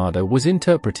Spanish Armada was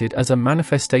interpreted as a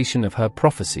manifestation of her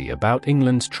prophecy about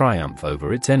England's triumph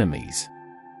over its enemies.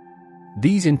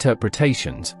 These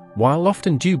interpretations, while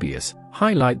often dubious,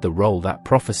 highlight the role that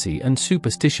prophecy and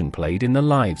superstition played in the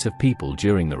lives of people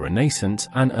during the Renaissance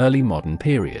and early modern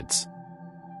periods.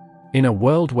 In a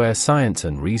world where science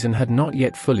and reason had not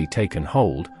yet fully taken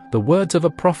hold, the words of a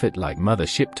prophet like Mother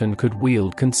Shipton could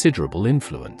wield considerable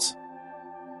influence.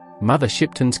 Mother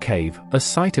Shipton's Cave, a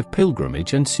site of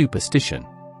pilgrimage and superstition.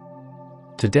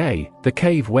 Today, the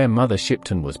cave where Mother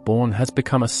Shipton was born has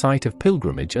become a site of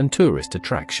pilgrimage and tourist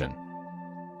attraction.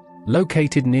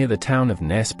 Located near the town of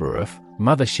Knaresborough,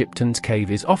 Mother Shipton's Cave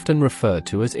is often referred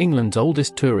to as England's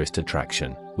oldest tourist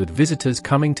attraction, with visitors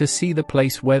coming to see the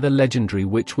place where the legendary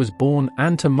witch was born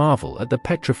and to marvel at the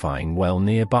petrifying well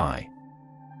nearby.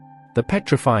 The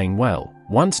petrifying well,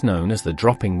 once known as the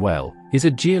dropping well, is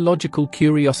a geological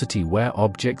curiosity where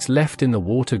objects left in the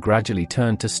water gradually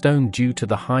turn to stone due to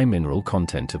the high mineral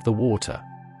content of the water.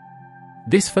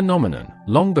 This phenomenon,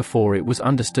 long before it was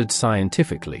understood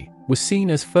scientifically, was seen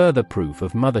as further proof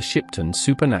of Mother Shipton's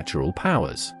supernatural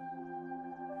powers.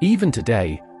 Even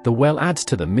today, the well adds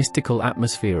to the mystical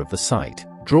atmosphere of the site,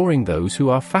 drawing those who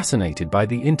are fascinated by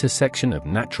the intersection of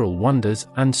natural wonders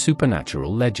and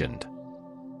supernatural legend.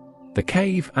 The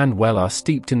cave and well are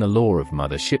steeped in the lore of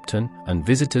Mother Shipton, and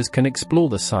visitors can explore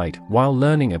the site while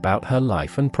learning about her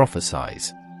life and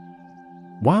prophecies.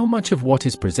 While much of what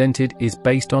is presented is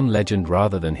based on legend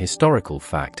rather than historical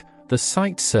fact, the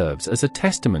site serves as a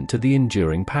testament to the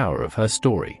enduring power of her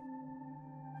story.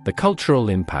 The cultural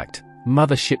impact,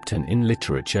 Mother Shipton in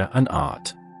literature and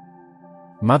art.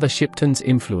 Mother Shipton's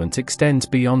influence extends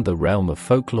beyond the realm of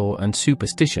folklore and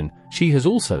superstition. She has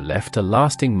also left a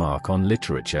lasting mark on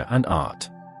literature and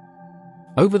art.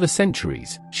 Over the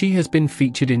centuries, she has been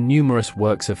featured in numerous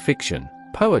works of fiction,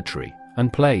 poetry,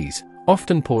 and plays,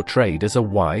 often portrayed as a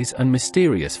wise and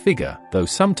mysterious figure, though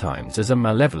sometimes as a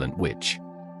malevolent witch.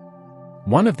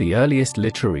 One of the earliest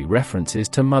literary references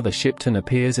to Mother Shipton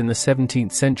appears in the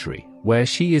 17th century, where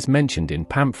she is mentioned in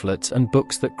pamphlets and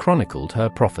books that chronicled her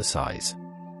prophecies.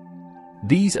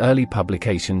 These early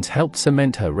publications helped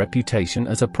cement her reputation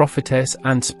as a prophetess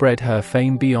and spread her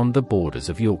fame beyond the borders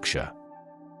of Yorkshire.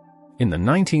 In the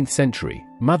 19th century,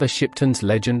 Mother Shipton's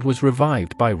legend was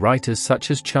revived by writers such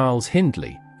as Charles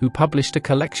Hindley, who published a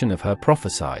collection of her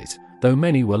prophecies, though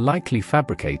many were likely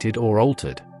fabricated or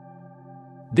altered.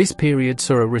 This period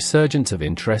saw a resurgence of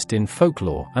interest in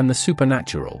folklore and the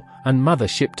supernatural, and Mother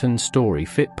Shipton's story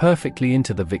fit perfectly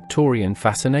into the Victorian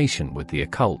fascination with the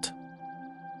occult.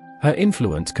 Her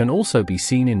influence can also be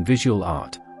seen in visual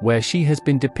art, where she has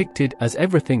been depicted as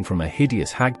everything from a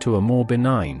hideous hag to a more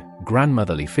benign,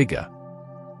 grandmotherly figure.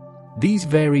 These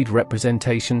varied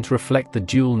representations reflect the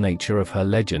dual nature of her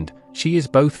legend. She is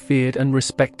both feared and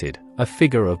respected, a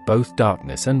figure of both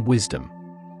darkness and wisdom.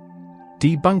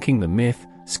 Debunking the myth,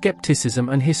 skepticism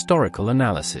and historical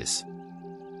analysis.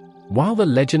 While the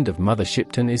legend of Mother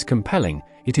Shipton is compelling,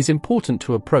 it is important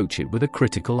to approach it with a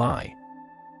critical eye.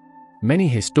 Many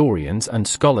historians and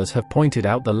scholars have pointed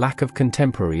out the lack of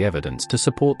contemporary evidence to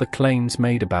support the claims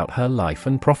made about her life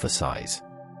and prophecies.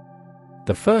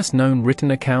 The first known written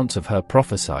accounts of her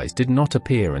prophecies did not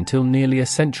appear until nearly a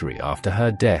century after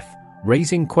her death,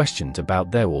 raising questions about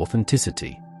their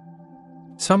authenticity.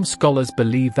 Some scholars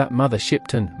believe that Mother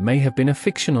Shipton may have been a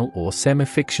fictional or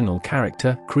semi-fictional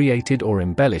character created or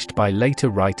embellished by later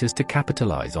writers to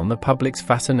capitalize on the public's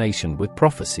fascination with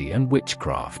prophecy and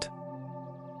witchcraft.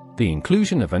 The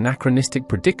inclusion of anachronistic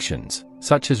predictions,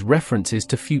 such as references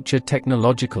to future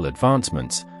technological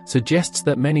advancements, suggests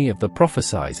that many of the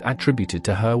prophecies attributed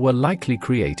to her were likely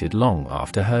created long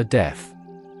after her death.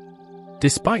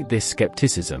 Despite this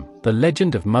skepticism, the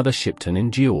legend of Mother Shipton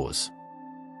endures.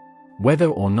 Whether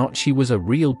or not she was a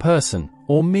real person,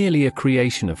 or merely a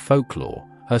creation of folklore,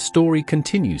 her story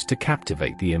continues to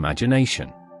captivate the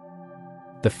imagination.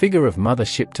 The figure of Mother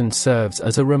Shipton serves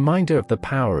as a reminder of the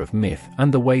power of myth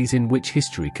and the ways in which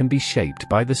history can be shaped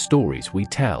by the stories we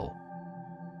tell.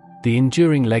 The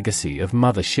enduring legacy of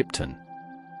Mother Shipton.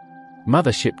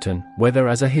 Mother Shipton, whether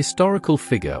as a historical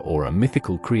figure or a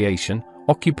mythical creation,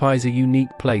 occupies a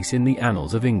unique place in the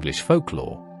annals of English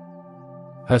folklore.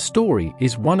 Her story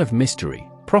is one of mystery,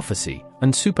 prophecy,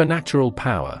 and supernatural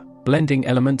power, blending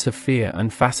elements of fear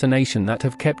and fascination that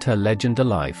have kept her legend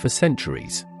alive for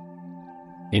centuries.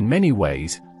 In many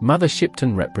ways, Mother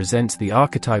Shipton represents the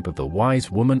archetype of the wise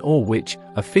woman or witch,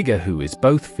 a figure who is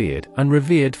both feared and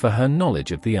revered for her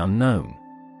knowledge of the unknown.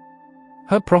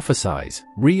 Her prophecies,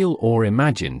 real or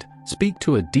imagined, speak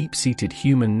to a deep-seated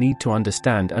human need to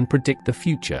understand and predict the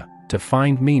future, to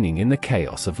find meaning in the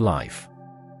chaos of life.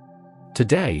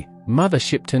 Today, Mother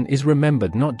Shipton is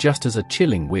remembered not just as a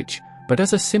chilling witch, but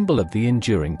as a symbol of the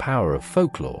enduring power of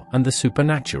folklore and the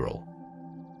supernatural.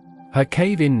 Her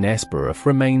cave in Nesborough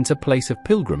remains a place of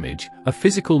pilgrimage, a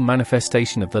physical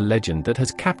manifestation of the legend that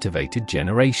has captivated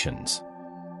generations.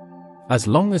 As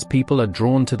long as people are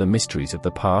drawn to the mysteries of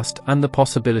the past and the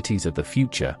possibilities of the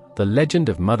future, the legend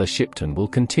of Mother Shipton will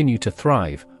continue to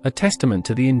thrive, a testament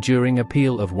to the enduring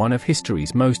appeal of one of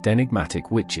history's most enigmatic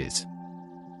witches.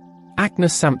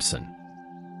 Agnes Sampson.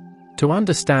 To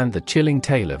understand the chilling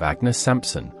tale of Agnes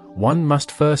Sampson, one must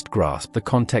first grasp the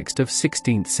context of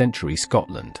 16th century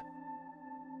Scotland.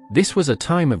 This was a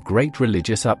time of great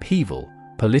religious upheaval,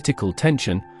 political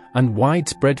tension, and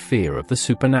widespread fear of the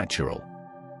supernatural.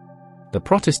 The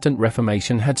Protestant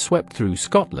Reformation had swept through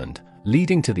Scotland,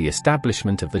 leading to the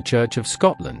establishment of the Church of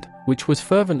Scotland, which was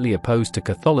fervently opposed to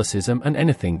Catholicism and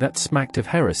anything that smacked of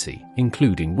heresy,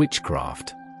 including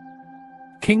witchcraft.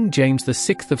 King James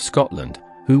VI of Scotland,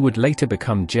 who would later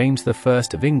become James I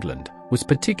of England, was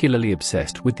particularly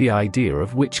obsessed with the idea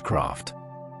of witchcraft.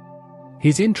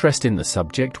 His interest in the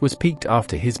subject was piqued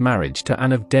after his marriage to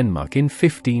Anne of Denmark in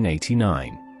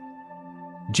 1589.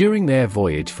 During their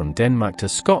voyage from Denmark to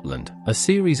Scotland, a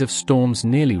series of storms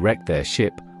nearly wrecked their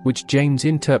ship, which James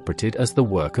interpreted as the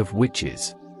work of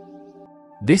witches.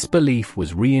 This belief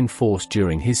was reinforced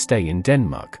during his stay in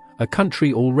Denmark, a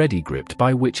country already gripped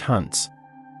by witch hunts.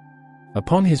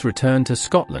 Upon his return to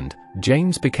Scotland,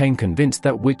 James became convinced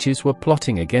that witches were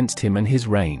plotting against him and his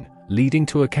reign, leading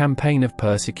to a campaign of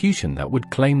persecution that would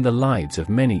claim the lives of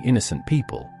many innocent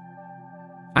people.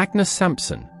 Agnes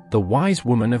Sampson, the Wise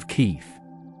Woman of Keith.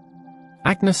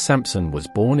 Agnes Sampson was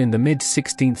born in the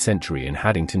mid-16th century in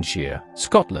Haddingtonshire,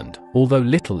 Scotland, although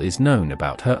little is known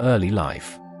about her early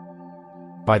life.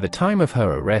 By the time of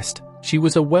her arrest, she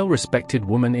was a well-respected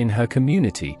woman in her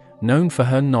community, known for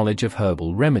her knowledge of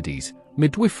herbal remedies,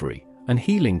 midwifery, and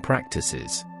healing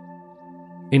practices.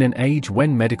 In an age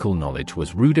when medical knowledge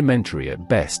was rudimentary at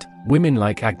best, women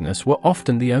like Agnes were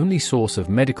often the only source of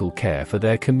medical care for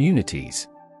their communities.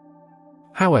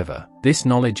 However, this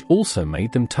knowledge also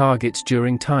made them targets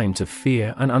during times of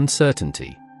fear and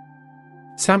uncertainty.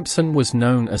 Sampson was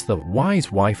known as the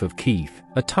Wise Wife of Keith,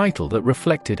 a title that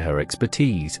reflected her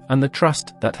expertise and the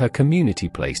trust that her community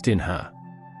placed in her.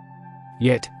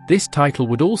 Yet, this title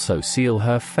would also seal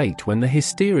her fate when the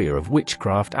hysteria of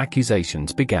witchcraft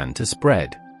accusations began to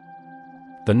spread.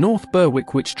 The North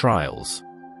Berwick Witch Trials.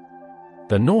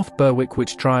 The North Berwick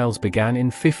Witch Trials began in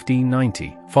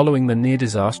 1590, following the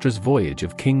near-disastrous voyage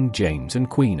of King James and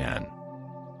Queen Anne.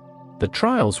 The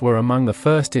trials were among the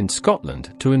first in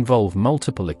Scotland to involve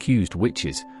multiple accused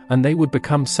witches, and they would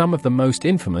become some of the most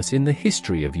infamous in the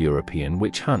history of European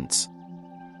witch hunts.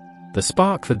 The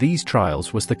spark for these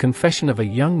trials was the confession of a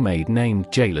young maid named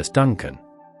Jaelus Duncan.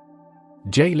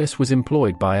 Jaelus was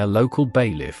employed by a local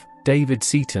bailiff, David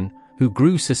Seaton, who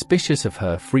grew suspicious of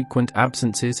her frequent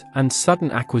absences and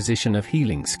sudden acquisition of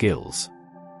healing skills.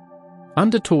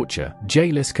 Under torture,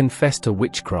 Jaelus confessed to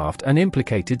witchcraft and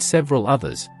implicated several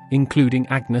others, including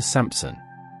Agnes Sampson.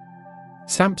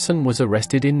 Sampson was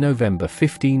arrested in November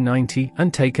 1590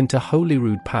 and taken to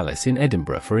Holyrood Palace in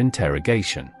Edinburgh for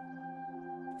interrogation.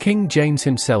 King James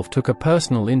himself took a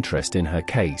personal interest in her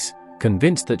case,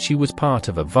 convinced that she was part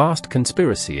of a vast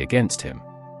conspiracy against him.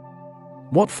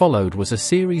 What followed was a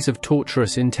series of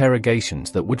torturous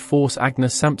interrogations that would force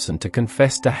Agnes Sampson to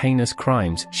confess to heinous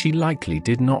crimes she likely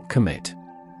did not commit.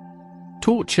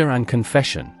 Torture and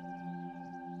confession.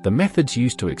 The methods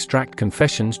used to extract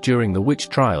confessions during the witch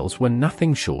trials were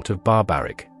nothing short of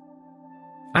barbaric.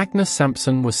 Agnes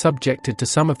Sampson was subjected to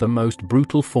some of the most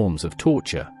brutal forms of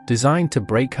torture, designed to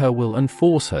break her will and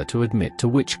force her to admit to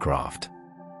witchcraft.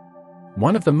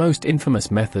 One of the most infamous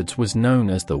methods was known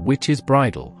as the witch's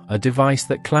bridle, a device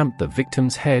that clamped the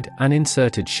victim's head and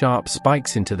inserted sharp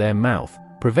spikes into their mouth,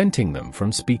 preventing them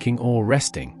from speaking or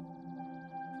resting.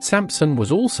 Sampson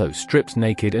was also stripped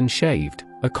naked and shaved,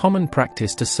 a common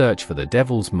practice to search for the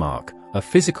devil's mark, a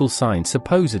physical sign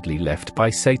supposedly left by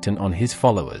Satan on his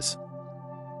followers.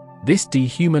 This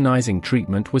dehumanizing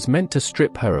treatment was meant to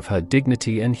strip her of her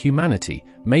dignity and humanity,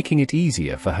 making it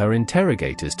easier for her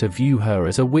interrogators to view her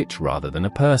as a witch rather than a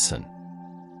person.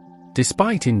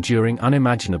 Despite enduring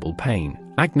unimaginable pain,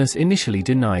 Agnes initially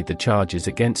denied the charges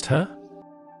against her.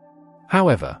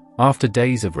 However, after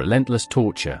days of relentless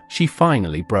torture, she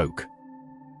finally broke.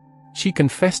 She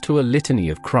confessed to a litany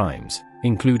of crimes,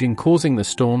 including causing the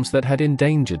storms that had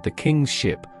endangered the king's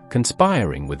ship,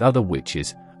 conspiring with other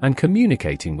witches, and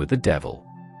communicating with the devil.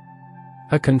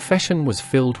 Her confession was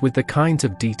filled with the kinds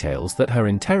of details that her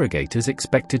interrogators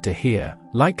expected to hear,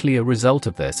 likely a result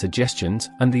of their suggestions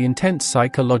and the intense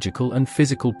psychological and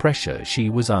physical pressure she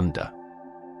was under.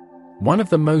 One of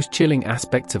the most chilling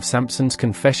aspects of Sampson's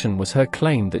confession was her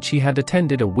claim that she had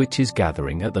attended a witches'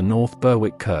 gathering at the North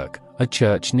Berwick Kirk, a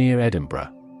church near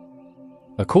Edinburgh.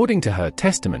 According to her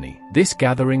testimony, this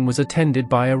gathering was attended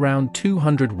by around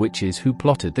 200 witches who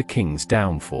plotted the king's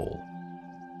downfall.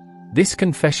 This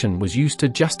confession was used to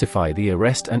justify the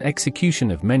arrest and execution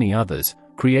of many others,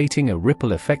 creating a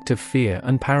ripple effect of fear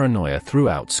and paranoia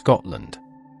throughout Scotland.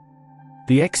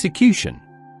 The execution.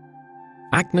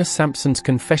 Agnes Sampson's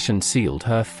confession sealed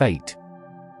her fate.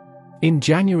 In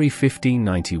January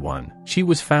 1591, she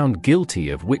was found guilty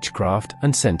of witchcraft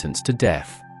and sentenced to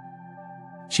death.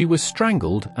 She was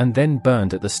strangled and then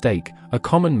burned at the stake, a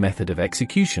common method of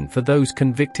execution for those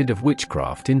convicted of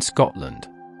witchcraft in Scotland.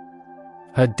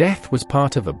 Her death was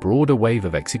part of a broader wave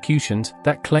of executions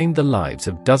that claimed the lives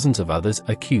of dozens of others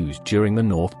accused during the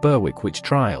North Berwick witch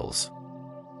trials.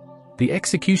 The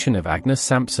execution of Agnes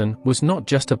Sampson was not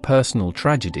just a personal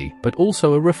tragedy but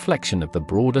also a reflection of the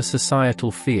broader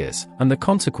societal fears and the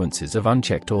consequences of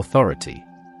unchecked authority.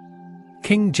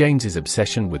 King James's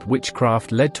obsession with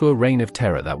witchcraft led to a reign of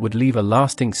terror that would leave a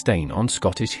lasting stain on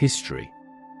Scottish history.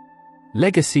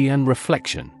 Legacy and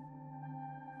reflection.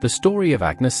 The story of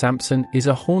Agnes Sampson is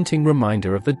a haunting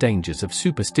reminder of the dangers of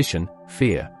superstition,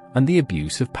 fear, and the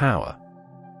abuse of power.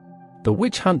 The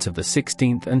witch hunts of the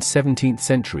 16th and 17th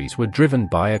centuries were driven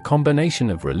by a combination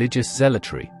of religious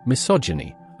zealotry,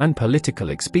 misogyny, and political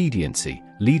expediency,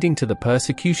 leading to the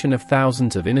persecution of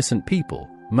thousands of innocent people,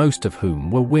 most of whom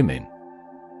were women.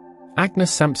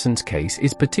 Agnes Sampson's case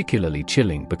is particularly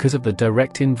chilling because of the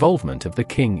direct involvement of the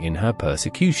king in her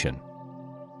persecution.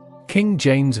 King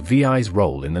James VI's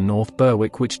role in the North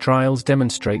Berwick witch trials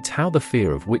demonstrates how the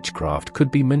fear of witchcraft could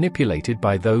be manipulated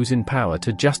by those in power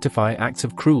to justify acts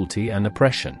of cruelty and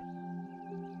oppression.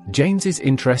 James's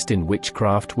interest in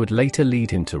witchcraft would later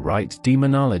lead him to write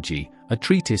Demonology, a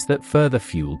treatise that further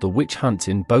fueled the witch hunts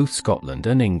in both Scotland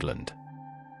and England.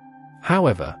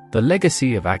 However, the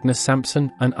legacy of Agnes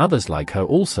Sampson and others like her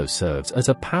also serves as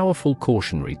a powerful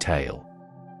cautionary tale.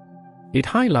 It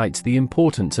highlights the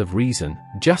importance of reason,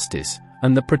 justice,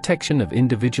 and the protection of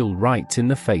individual rights in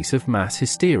the face of mass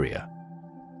hysteria.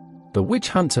 The witch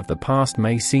hunts of the past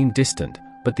may seem distant,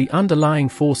 but the underlying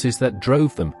forces that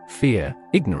drove them, fear,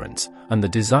 ignorance, and the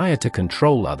desire to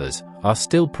control others, are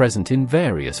still present in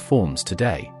various forms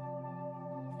today.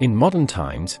 In modern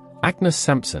times, Agnes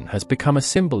Sampson has become a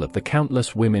symbol of the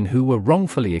countless women who were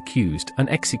wrongfully accused and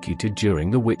executed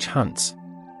during the witch hunts.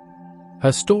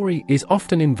 Her story is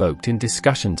often invoked in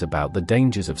discussions about the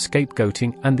dangers of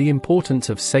scapegoating and the importance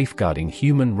of safeguarding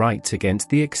human rights against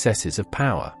the excesses of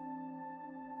power.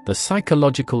 The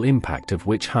psychological impact of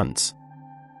witch hunts.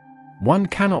 One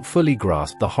cannot fully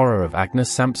grasp the horror of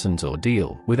Agnes Sampson's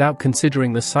ordeal without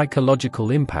considering the psychological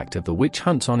impact of the witch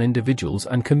hunts on individuals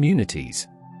and communities.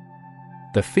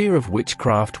 The fear of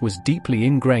witchcraft was deeply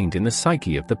ingrained in the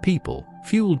psyche of the people,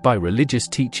 fueled by religious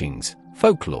teachings,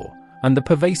 folklore, and the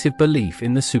pervasive belief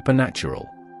in the supernatural.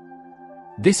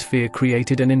 This fear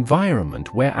created an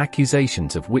environment where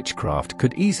accusations of witchcraft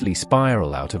could easily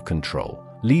spiral out of control,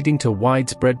 leading to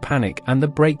widespread panic and the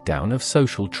breakdown of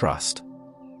social trust.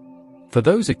 For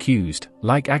those accused,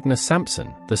 like Agnes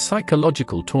Sampson, the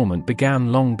psychological torment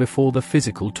began long before the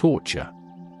physical torture.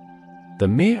 The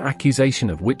mere accusation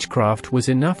of witchcraft was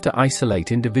enough to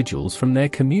isolate individuals from their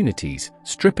communities,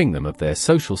 stripping them of their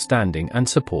social standing and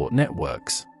support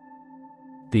networks.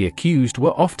 The accused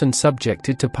were often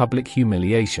subjected to public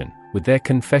humiliation, with their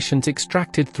confessions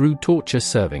extracted through torture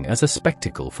serving as a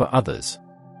spectacle for others.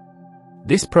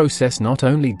 This process not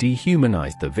only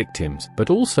dehumanized the victims but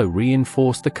also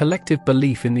reinforced the collective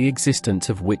belief in the existence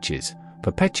of witches,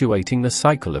 perpetuating the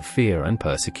cycle of fear and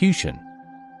persecution.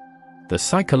 The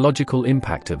psychological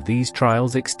impact of these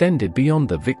trials extended beyond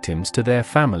the victims to their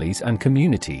families and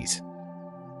communities.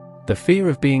 The fear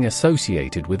of being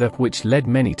associated with a witch led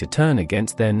many to turn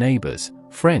against their neighbors,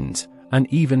 friends, and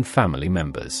even family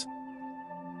members.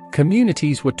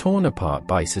 Communities were torn apart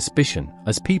by suspicion,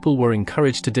 as people were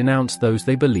encouraged to denounce those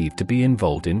they believed to be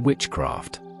involved in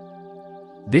witchcraft.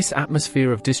 This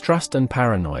atmosphere of distrust and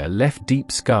paranoia left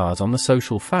deep scars on the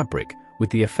social fabric, with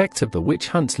the effects of the witch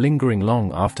hunts lingering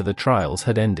long after the trials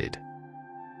had ended.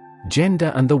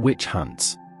 Gender and the witch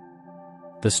hunts.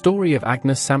 The story of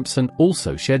Agnes Sampson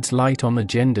also sheds light on the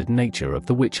gendered nature of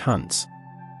the witch hunts.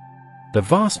 The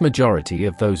vast majority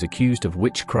of those accused of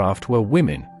witchcraft were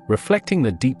women, reflecting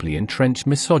the deeply entrenched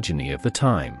misogyny of the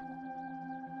time.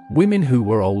 Women who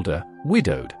were older,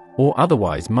 widowed, or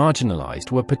otherwise marginalized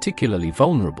were particularly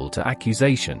vulnerable to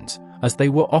accusations, as they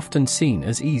were often seen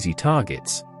as easy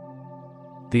targets.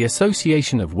 The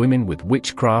association of women with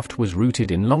witchcraft was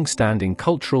rooted in long-standing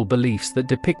cultural beliefs that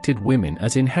depicted women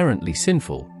as inherently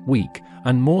sinful, weak,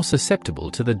 and more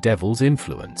susceptible to the devil's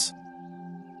influence.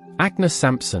 Agnes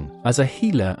Sampson, as a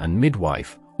healer and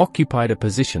midwife, occupied a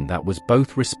position that was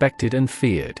both respected and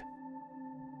feared.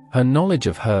 Her knowledge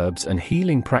of herbs and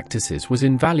healing practices was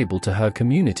invaluable to her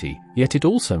community, yet it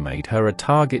also made her a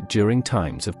target during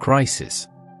times of crisis.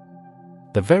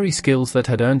 The very skills that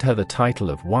had earned her the title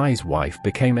of wise wife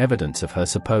became evidence of her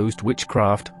supposed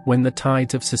witchcraft when the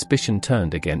tides of suspicion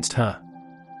turned against her.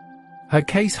 Her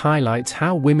case highlights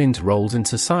how women's roles in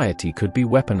society could be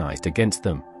weaponized against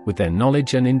them, with their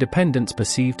knowledge and independence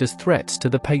perceived as threats to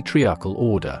the patriarchal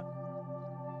order.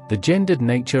 The gendered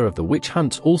nature of the witch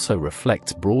hunts also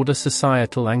reflects broader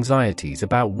societal anxieties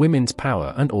about women's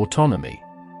power and autonomy.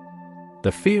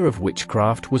 The fear of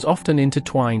witchcraft was often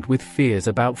intertwined with fears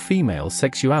about female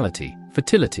sexuality,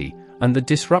 fertility, and the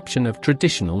disruption of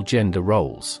traditional gender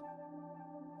roles.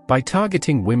 By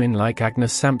targeting women like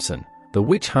Agnes Sampson, the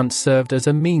witch hunt served as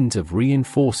a means of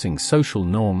reinforcing social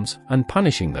norms and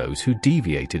punishing those who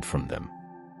deviated from them.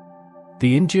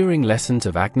 The enduring lessons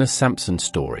of Agnes Sampson's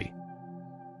story.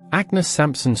 Agnes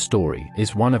Sampson's story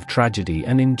is one of tragedy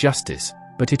and injustice,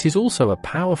 but it is also a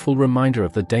powerful reminder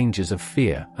of the dangers of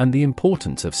fear and the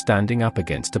importance of standing up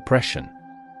against oppression.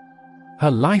 Her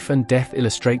life and death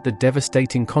illustrate the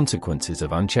devastating consequences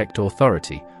of unchecked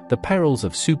authority, the perils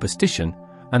of superstition,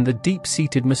 and the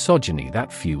deep-seated misogyny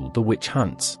that fueled the witch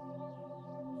hunts.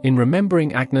 In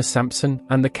remembering Agnes Sampson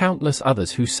and the countless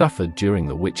others who suffered during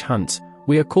the witch hunts,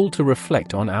 we are called to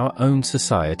reflect on our own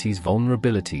society's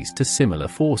vulnerabilities to similar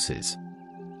forces.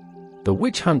 The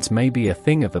witch hunts may be a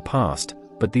thing of the past,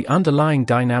 but the underlying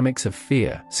dynamics of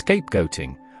fear,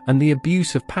 scapegoating, and the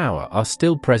abuse of power are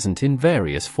still present in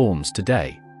various forms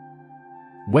today.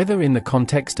 Whether in the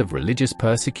context of religious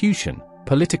persecution,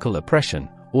 political oppression,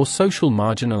 or social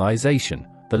marginalization,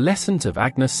 the lessons of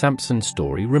Agnes Sampson's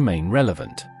story remain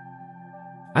relevant.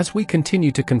 As we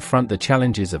continue to confront the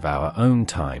challenges of our own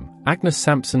time, Agnes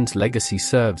Sampson's legacy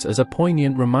serves as a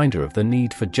poignant reminder of the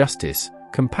need for justice,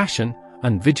 compassion,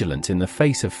 and vigilance in the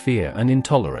face of fear and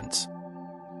intolerance.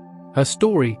 Her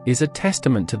story is a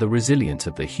testament to the resilience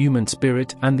of the human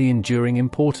spirit and the enduring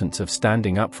importance of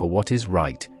standing up for what is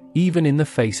right, even in the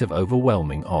face of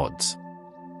overwhelming odds.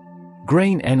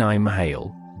 Grain Ni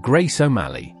Mahale, Grace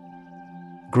O'Malley.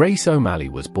 Grace O'Malley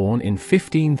was born in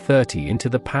 1530 into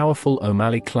the powerful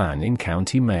O'Malley clan in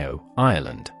County Mayo,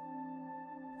 Ireland.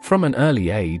 From an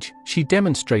early age, she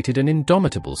demonstrated an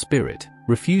indomitable spirit,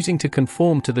 refusing to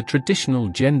conform to the traditional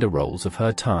gender roles of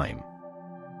her time.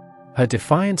 Her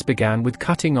defiance began with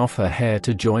cutting off her hair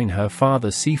to join her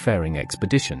father's seafaring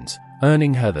expeditions,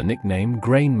 earning her the nickname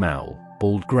Grain Mowl,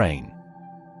 bald grain.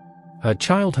 Her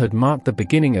childhood marked the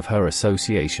beginning of her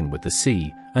association with the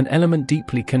sea, an element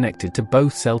deeply connected to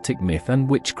both Celtic myth and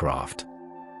witchcraft.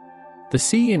 The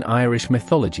sea in Irish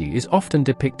mythology is often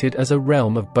depicted as a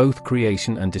realm of both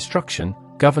creation and destruction,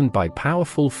 governed by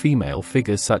powerful female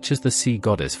figures such as the sea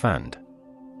goddess Fand.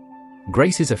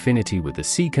 Grace's affinity with the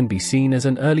sea can be seen as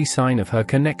an early sign of her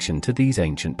connection to these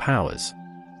ancient powers.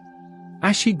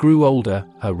 As she grew older,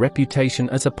 her reputation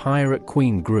as a pirate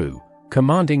queen grew,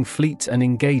 commanding fleets and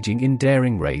engaging in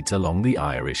daring raids along the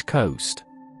Irish coast.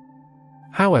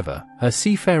 However, her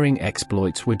seafaring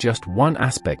exploits were just one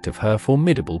aspect of her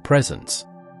formidable presence.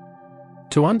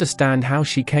 To understand how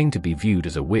she came to be viewed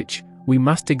as a witch, we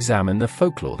must examine the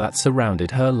folklore that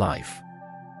surrounded her life.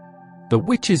 The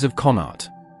Witches of Connaught.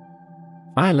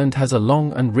 Ireland has a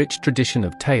long and rich tradition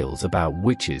of tales about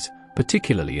witches,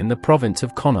 particularly in the province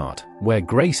of Connaught, where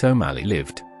Grace O'Malley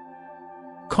lived.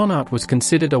 Connaught was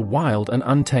considered a wild and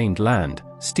untamed land,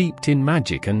 steeped in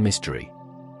magic and mystery.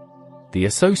 The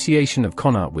association of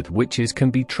Connaught with witches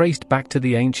can be traced back to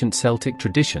the ancient Celtic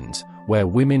traditions, where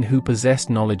women who possessed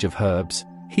knowledge of herbs,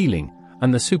 healing,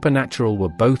 and the supernatural were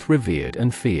both revered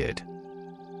and feared.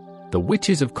 The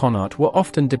witches of Connaught were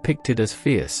often depicted as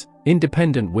fierce,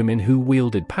 independent women who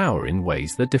wielded power in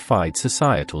ways that defied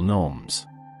societal norms.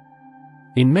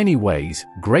 In many ways,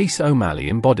 Grace O'Malley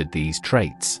embodied these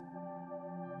traits.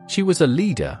 She was a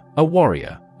leader, a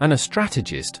warrior, and a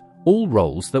strategist, all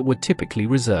roles that were typically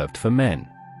reserved for men.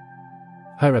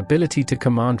 Her ability to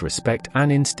command respect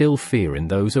and instill fear in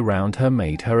those around her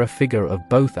made her a figure of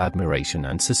both admiration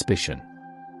and suspicion.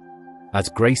 As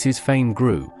Grace's fame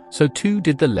grew, so too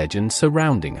did the legends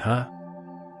surrounding her.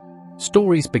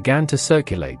 Stories began to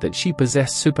circulate that she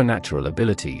possessed supernatural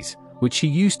abilities, which she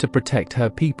used to protect her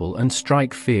people and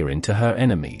strike fear into her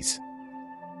enemies.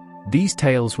 These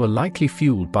tales were likely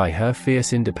fueled by her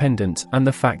fierce independence and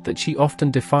the fact that she often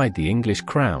defied the English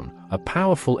crown, a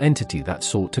powerful entity that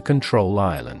sought to control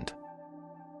Ireland.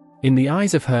 In the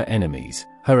eyes of her enemies,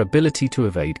 her ability to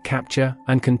evade capture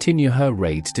and continue her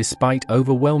raids despite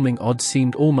overwhelming odds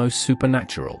seemed almost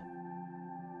supernatural.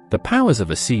 The powers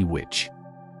of a sea witch.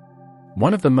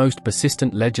 One of the most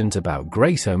persistent legends about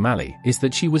Grace O'Malley is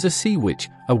that she was a sea witch,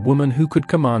 a woman who could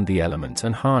command the elements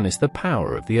and harness the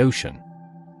power of the ocean.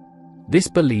 This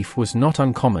belief was not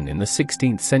uncommon in the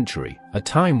 16th century, a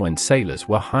time when sailors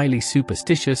were highly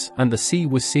superstitious and the sea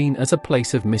was seen as a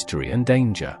place of mystery and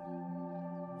danger.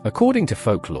 According to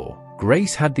folklore,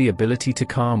 Grace had the ability to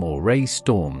calm or raise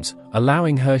storms,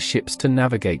 allowing her ships to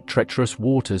navigate treacherous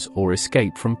waters or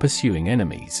escape from pursuing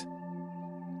enemies.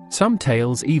 Some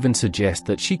tales even suggest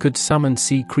that she could summon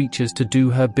sea creatures to do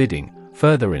her bidding,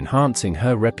 further enhancing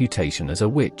her reputation as a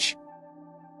witch.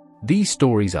 These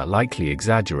stories are likely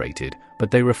exaggerated, but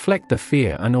they reflect the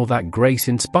fear and awe that Grace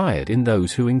inspired in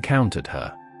those who encountered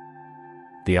her.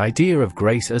 The idea of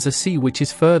Grace as a sea witch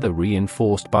is further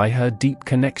reinforced by her deep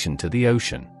connection to the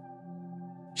ocean.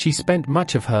 She spent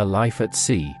much of her life at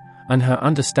sea, and her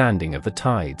understanding of the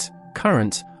tides,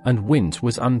 currents, and winds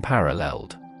was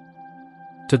unparalleled.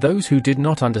 To those who did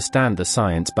not understand the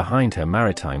science behind her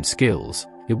maritime skills,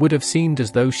 it would have seemed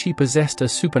as though she possessed a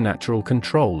supernatural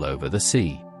control over the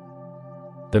sea.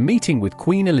 The meeting with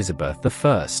Queen Elizabeth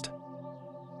I.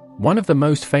 One of the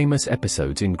most famous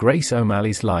episodes in Grace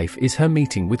O'Malley's life is her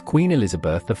meeting with Queen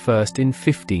Elizabeth I in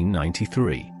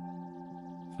 1593.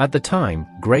 At the time,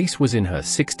 Grace was in her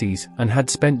 60s and had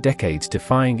spent decades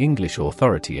defying English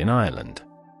authority in Ireland.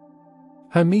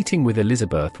 Her meeting with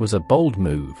Elizabeth was a bold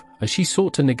move, as she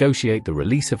sought to negotiate the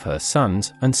release of her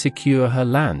sons and secure her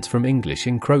lands from English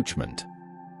encroachment.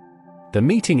 The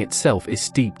meeting itself is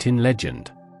steeped in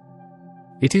legend.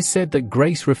 It is said that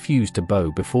Grace refused to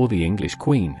bow before the English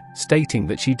Queen, stating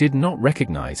that she did not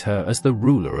recognize her as the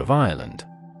ruler of Ireland.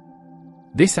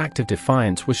 This act of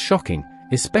defiance was shocking,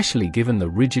 especially given the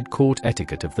rigid court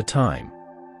etiquette of the time.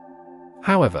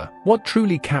 However, what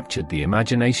truly captured the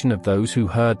imagination of those who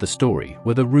heard the story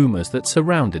were the rumors that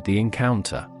surrounded the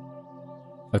encounter.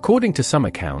 According to some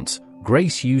accounts,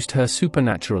 Grace used her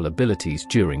supernatural abilities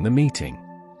during the meeting.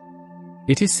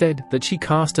 It is said that she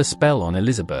cast a spell on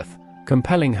Elizabeth,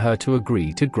 compelling her to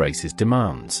agree to Grace's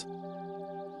demands.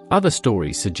 Other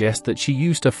stories suggest that she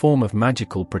used a form of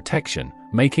magical protection,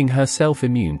 making herself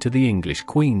immune to the English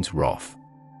Queen's wrath.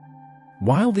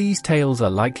 While these tales are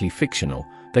likely fictional,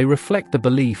 they reflect the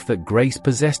belief that Grace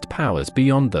possessed powers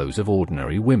beyond those of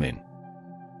ordinary women.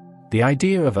 The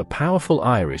idea of a powerful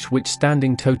Irish witch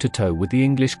standing toe-to-toe with the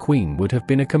English Queen would have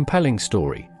been a compelling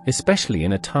story, especially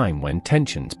in a time when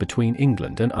tensions between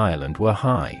England and Ireland were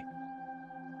high.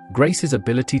 Grace's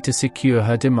ability to secure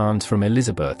her demands from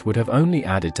Elizabeth would have only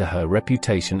added to her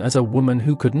reputation as a woman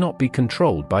who could not be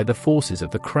controlled by the forces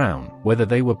of the crown, whether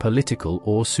they were political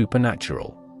or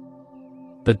supernatural.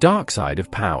 The dark side of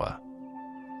power.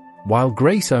 While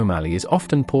Grace O'Malley is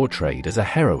often portrayed as a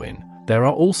heroine, there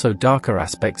are also darker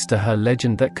aspects to her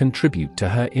legend that contribute to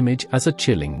her image as a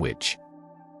chilling witch.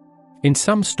 In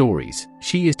some stories,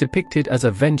 she is depicted as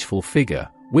a vengeful figure,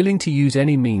 willing to use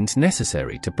any means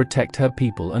necessary to protect her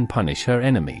people and punish her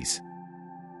enemies.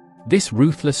 This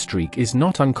ruthless streak is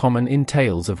not uncommon in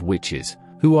tales of witches,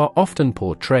 who are often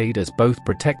portrayed as both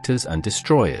protectors and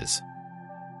destroyers.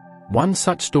 One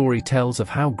such story tells of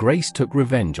how Grace took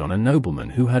revenge on a nobleman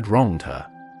who had wronged her.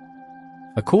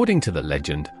 According to the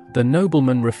legend, the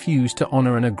nobleman refused to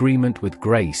honor an agreement with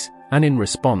Grace, and in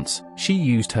response, she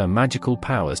used her magical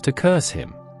powers to curse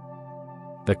him.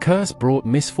 The curse brought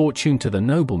misfortune to the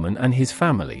nobleman and his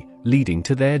family, leading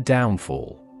to their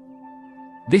downfall.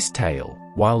 This tale,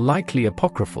 while likely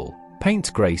apocryphal, paints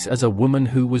Grace as a woman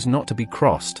who was not to be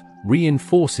crossed,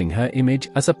 reinforcing her image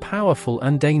as a powerful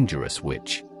and dangerous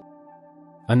witch.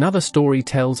 Another story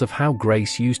tells of how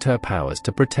Grace used her powers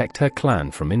to protect her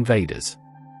clan from invaders.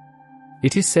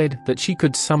 It is said that she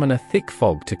could summon a thick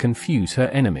fog to confuse her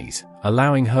enemies,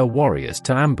 allowing her warriors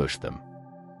to ambush them.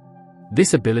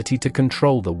 This ability to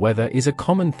control the weather is a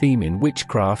common theme in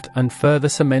witchcraft and further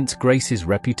cements Grace's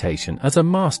reputation as a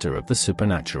master of the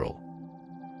supernatural.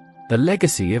 The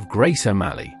legacy of Grace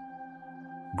O'Malley.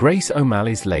 Grace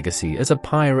O'Malley's legacy as a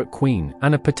pirate queen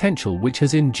and a potential which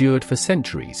has endured for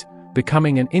centuries,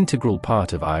 becoming an integral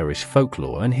part of Irish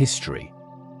folklore and history.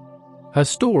 Her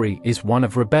story is one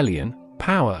of rebellion,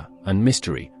 power, and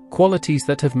mystery, qualities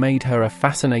that have made her a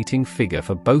fascinating figure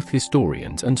for both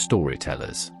historians and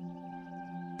storytellers.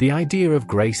 The idea of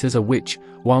Grace as a witch,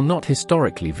 while not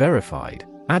historically verified,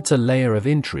 adds a layer of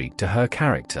intrigue to her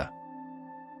character.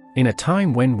 In a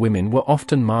time when women were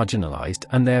often marginalized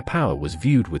and their power was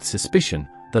viewed with suspicion,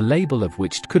 the label of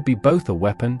witch could be both a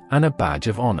weapon and a badge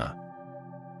of honor.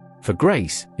 For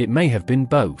Grace, it may have been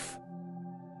both.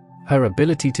 Her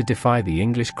ability to defy the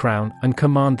English crown and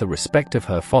command the respect of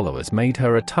her followers made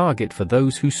her a target for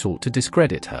those who sought to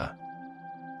discredit her.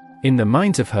 In the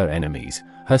minds of her enemies,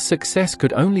 her success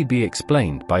could only be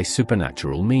explained by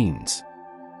supernatural means.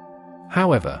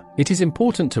 However, it is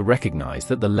important to recognize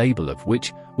that the label of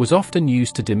witch was often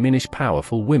used to diminish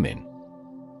powerful women.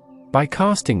 By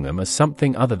casting them as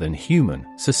something other than human,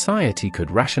 society could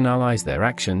rationalize their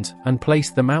actions and place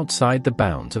them outside the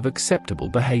bounds of acceptable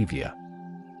behavior.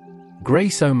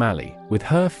 Grace O'Malley, with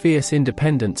her fierce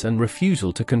independence and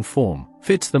refusal to conform,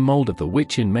 fits the mold of the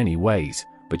witch in many ways,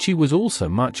 but she was also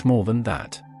much more than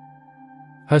that.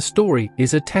 Her story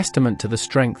is a testament to the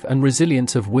strength and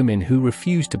resilience of women who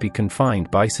refuse to be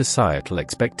confined by societal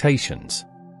expectations.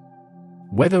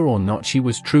 Whether or not she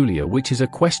was truly a witch is a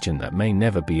question that may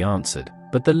never be answered,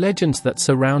 but the legends that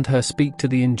surround her speak to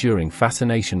the enduring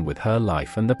fascination with her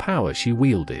life and the power she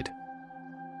wielded.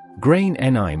 Grain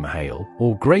Hale,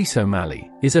 or Grace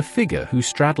O'Malley, is a figure who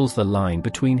straddles the line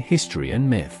between history and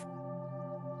myth.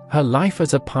 Her life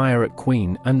as a pirate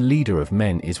queen and leader of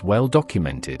men is well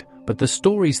documented, but the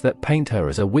stories that paint her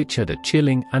as a witch add a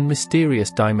chilling and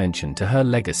mysterious dimension to her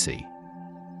legacy.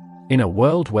 In a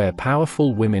world where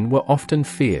powerful women were often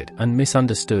feared and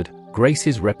misunderstood,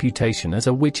 Grace's reputation as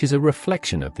a witch is a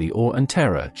reflection of the awe and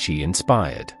terror she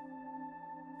inspired.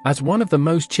 As one of the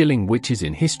most chilling witches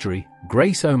in history,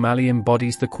 Grace O'Malley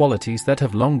embodies the qualities that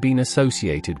have long been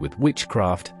associated with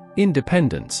witchcraft: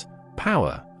 independence,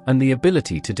 power, and the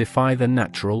ability to defy the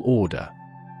natural order.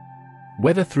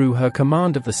 Whether through her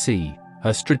command of the sea,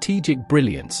 her strategic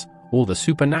brilliance, or the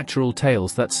supernatural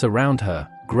tales that surround her,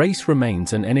 Grace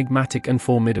remains an enigmatic and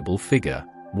formidable figure,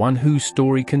 one whose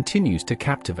story continues to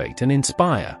captivate and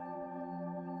inspire.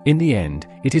 In the end,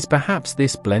 it is perhaps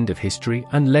this blend of history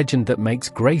and legend that makes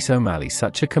Grace O'Malley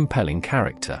such a compelling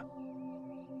character.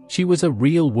 She was a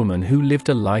real woman who lived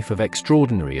a life of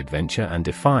extraordinary adventure and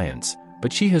defiance,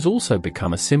 but she has also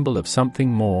become a symbol of something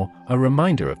more, a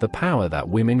reminder of the power that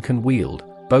women can wield,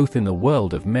 both in the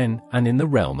world of men and in the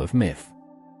realm of myth.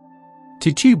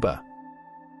 Tituba.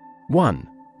 1.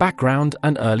 Background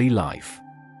and early life.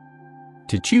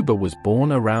 Tituba was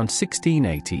born around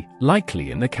 1680,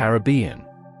 likely in the Caribbean.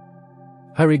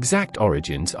 Her exact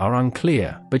origins are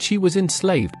unclear, but she was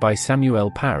enslaved by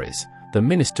Samuel Parris, the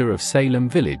minister of Salem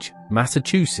Village,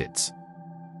 Massachusetts.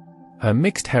 Her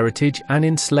mixed heritage and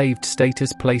enslaved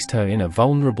status placed her in a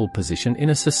vulnerable position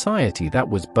in a society that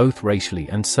was both racially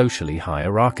and socially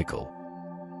hierarchical.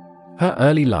 Her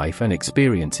early life and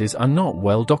experiences are not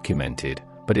well documented,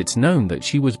 but it's known that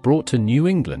she was brought to New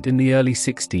England in the early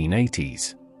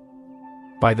 1680s.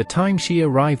 By the time she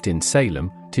arrived in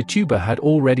Salem, Tituba had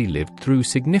already lived through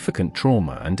significant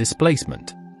trauma and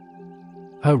displacement.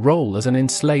 Her role as an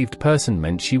enslaved person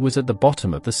meant she was at the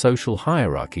bottom of the social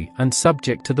hierarchy and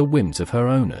subject to the whims of her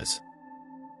owners.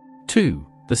 2.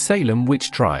 The Salem Witch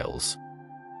Trials.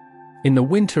 In the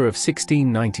winter of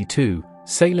 1692,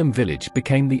 Salem Village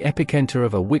became the epicenter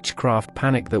of a witchcraft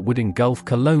panic that would engulf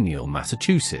colonial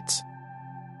Massachusetts.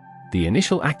 The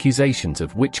initial accusations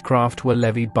of witchcraft were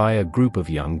levied by a group of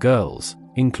young girls,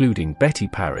 including Betty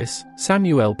Parris,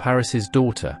 Samuel Parris's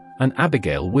daughter, and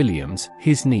Abigail Williams,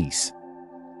 his niece.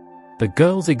 The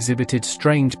girls exhibited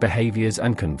strange behaviors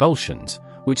and convulsions,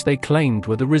 which they claimed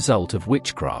were the result of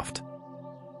witchcraft.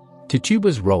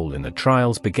 Tituba's role in the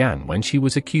trials began when she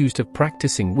was accused of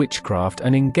practicing witchcraft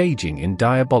and engaging in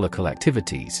diabolical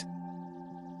activities.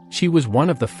 She was one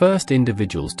of the first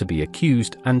individuals to be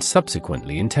accused and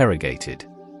subsequently interrogated.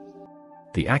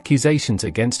 The accusations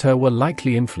against her were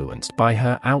likely influenced by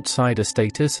her outsider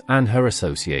status and her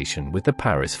association with the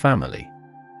Parris family.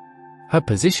 Her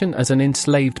position as an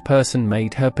enslaved person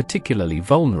made her particularly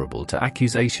vulnerable to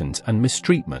accusations and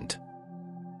mistreatment.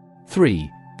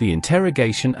 3. The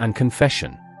Interrogation and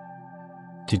Confession.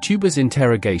 Tituba's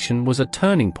interrogation was a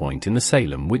turning point in the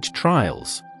Salem witch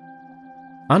trials.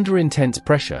 Under intense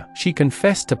pressure, she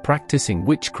confessed to practicing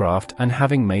witchcraft and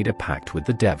having made a pact with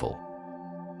the devil.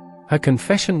 Her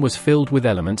confession was filled with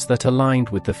elements that aligned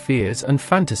with the fears and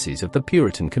fantasies of the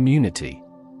Puritan community.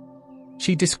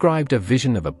 She described a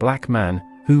vision of a black man,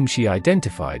 whom she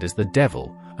identified as the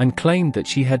devil, and claimed that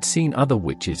she had seen other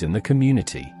witches in the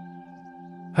community.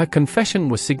 Her confession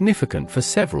was significant for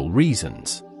several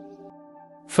reasons.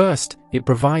 First, it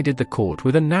provided the court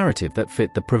with a narrative that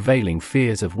fit the prevailing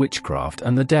fears of witchcraft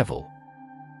and the devil.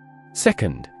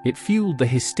 Second, it fueled the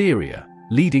hysteria,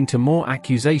 leading to more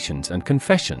accusations and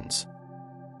confessions.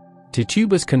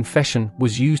 Tituba's confession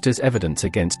was used as evidence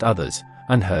against others,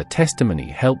 and her testimony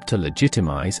helped to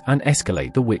legitimize and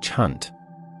escalate the witch hunt.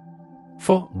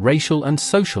 4. Racial and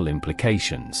social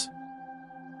implications.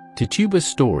 Tituba's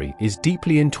story is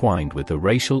deeply entwined with the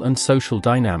racial and social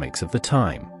dynamics of the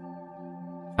time.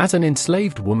 As an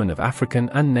enslaved woman of African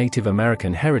and Native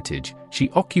American heritage, she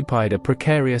occupied a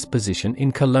precarious position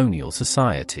in colonial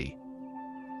society.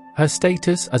 Her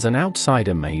status as an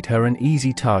outsider made her an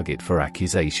easy target for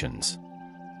accusations.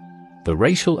 The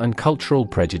racial and cultural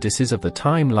prejudices of the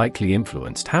time likely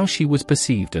influenced how she was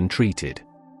perceived and treated.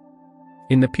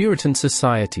 In the Puritan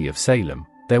society of Salem,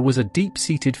 there was a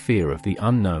deep-seated fear of the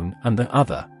unknown and the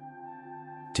other.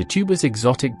 Tituba's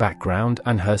exotic background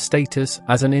and her status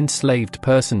as an enslaved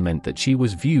person meant that she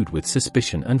was viewed with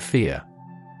suspicion and fear.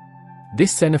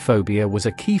 This xenophobia was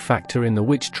a key factor in the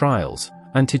witch trials,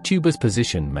 and Tituba's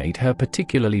position made her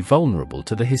particularly vulnerable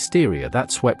to the hysteria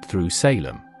that swept through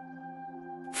Salem.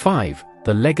 5.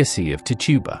 The legacy of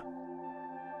Tituba.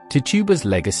 Tituba's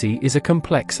legacy is a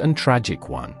complex and tragic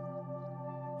one.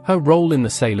 Her role in the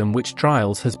Salem witch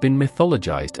trials has been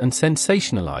mythologized and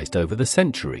sensationalized over the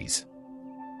centuries.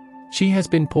 She has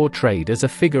been portrayed as a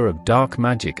figure of dark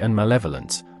magic and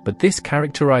malevolence, but this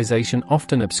characterization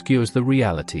often obscures the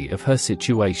reality of her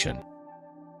situation.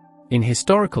 In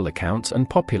historical accounts and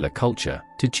popular culture,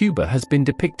 Tituba has been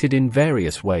depicted in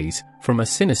various ways, from a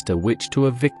sinister witch to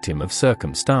a victim of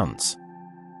circumstance.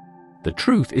 The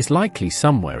truth is likely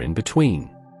somewhere in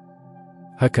between.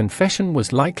 Her confession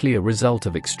was likely a result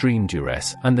of extreme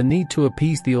duress and the need to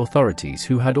appease the authorities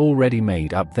who had already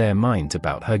made up their minds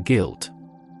about her guilt.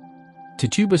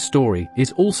 Tituba's story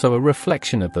is also a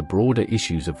reflection of the broader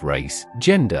issues of race,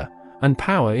 gender, and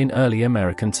power in early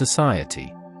American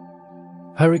society.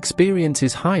 Her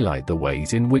experiences highlight the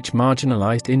ways in which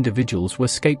marginalized individuals were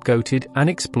scapegoated and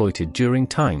exploited during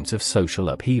times of social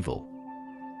upheaval.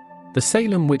 The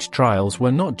Salem witch trials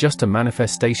were not just a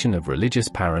manifestation of religious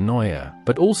paranoia,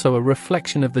 but also a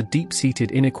reflection of the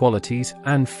deep-seated inequalities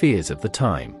and fears of the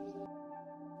time.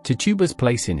 Tituba's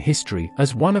place in history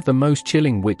as one of the most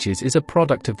chilling witches is a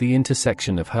product of the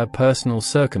intersection of her personal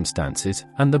circumstances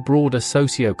and the broader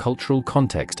socio-cultural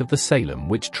context of the Salem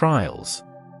witch trials.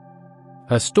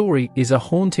 Her story is a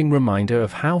haunting reminder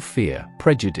of how fear,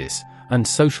 prejudice, and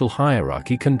social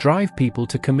hierarchy can drive people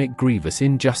to commit grievous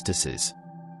injustices.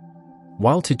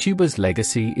 While Tituba's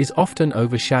legacy is often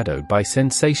overshadowed by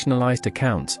sensationalized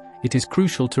accounts, it is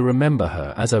crucial to remember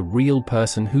her as a real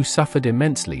person who suffered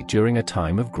immensely during a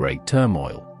time of great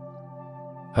turmoil.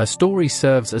 Her story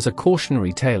serves as a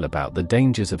cautionary tale about the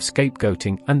dangers of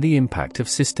scapegoating and the impact of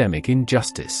systemic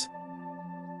injustice.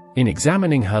 In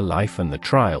examining her life and the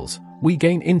trials, we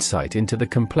gain insight into the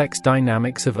complex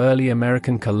dynamics of early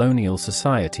American colonial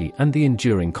society and the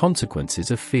enduring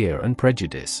consequences of fear and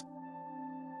prejudice.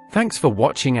 Thanks for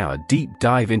watching our deep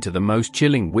dive into the most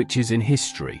chilling witches in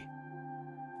history.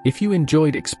 If you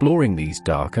enjoyed exploring these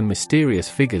dark and mysterious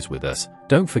figures with us,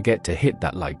 don't forget to hit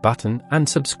that like button and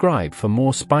subscribe for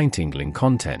more spine-tingling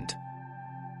content.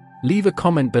 Leave a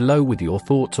comment below with your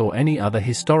thoughts or any other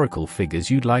historical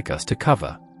figures you'd like us to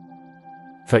cover.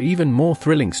 For even more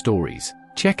thrilling stories,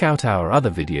 check out our other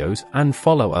videos and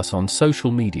follow us on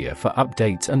social media for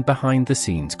updates and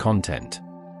behind-the-scenes content.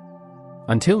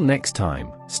 Until next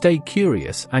time, stay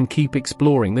curious and keep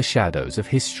exploring the shadows of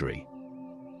history.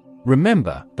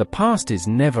 Remember, the past is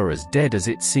never as dead as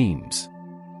it seems.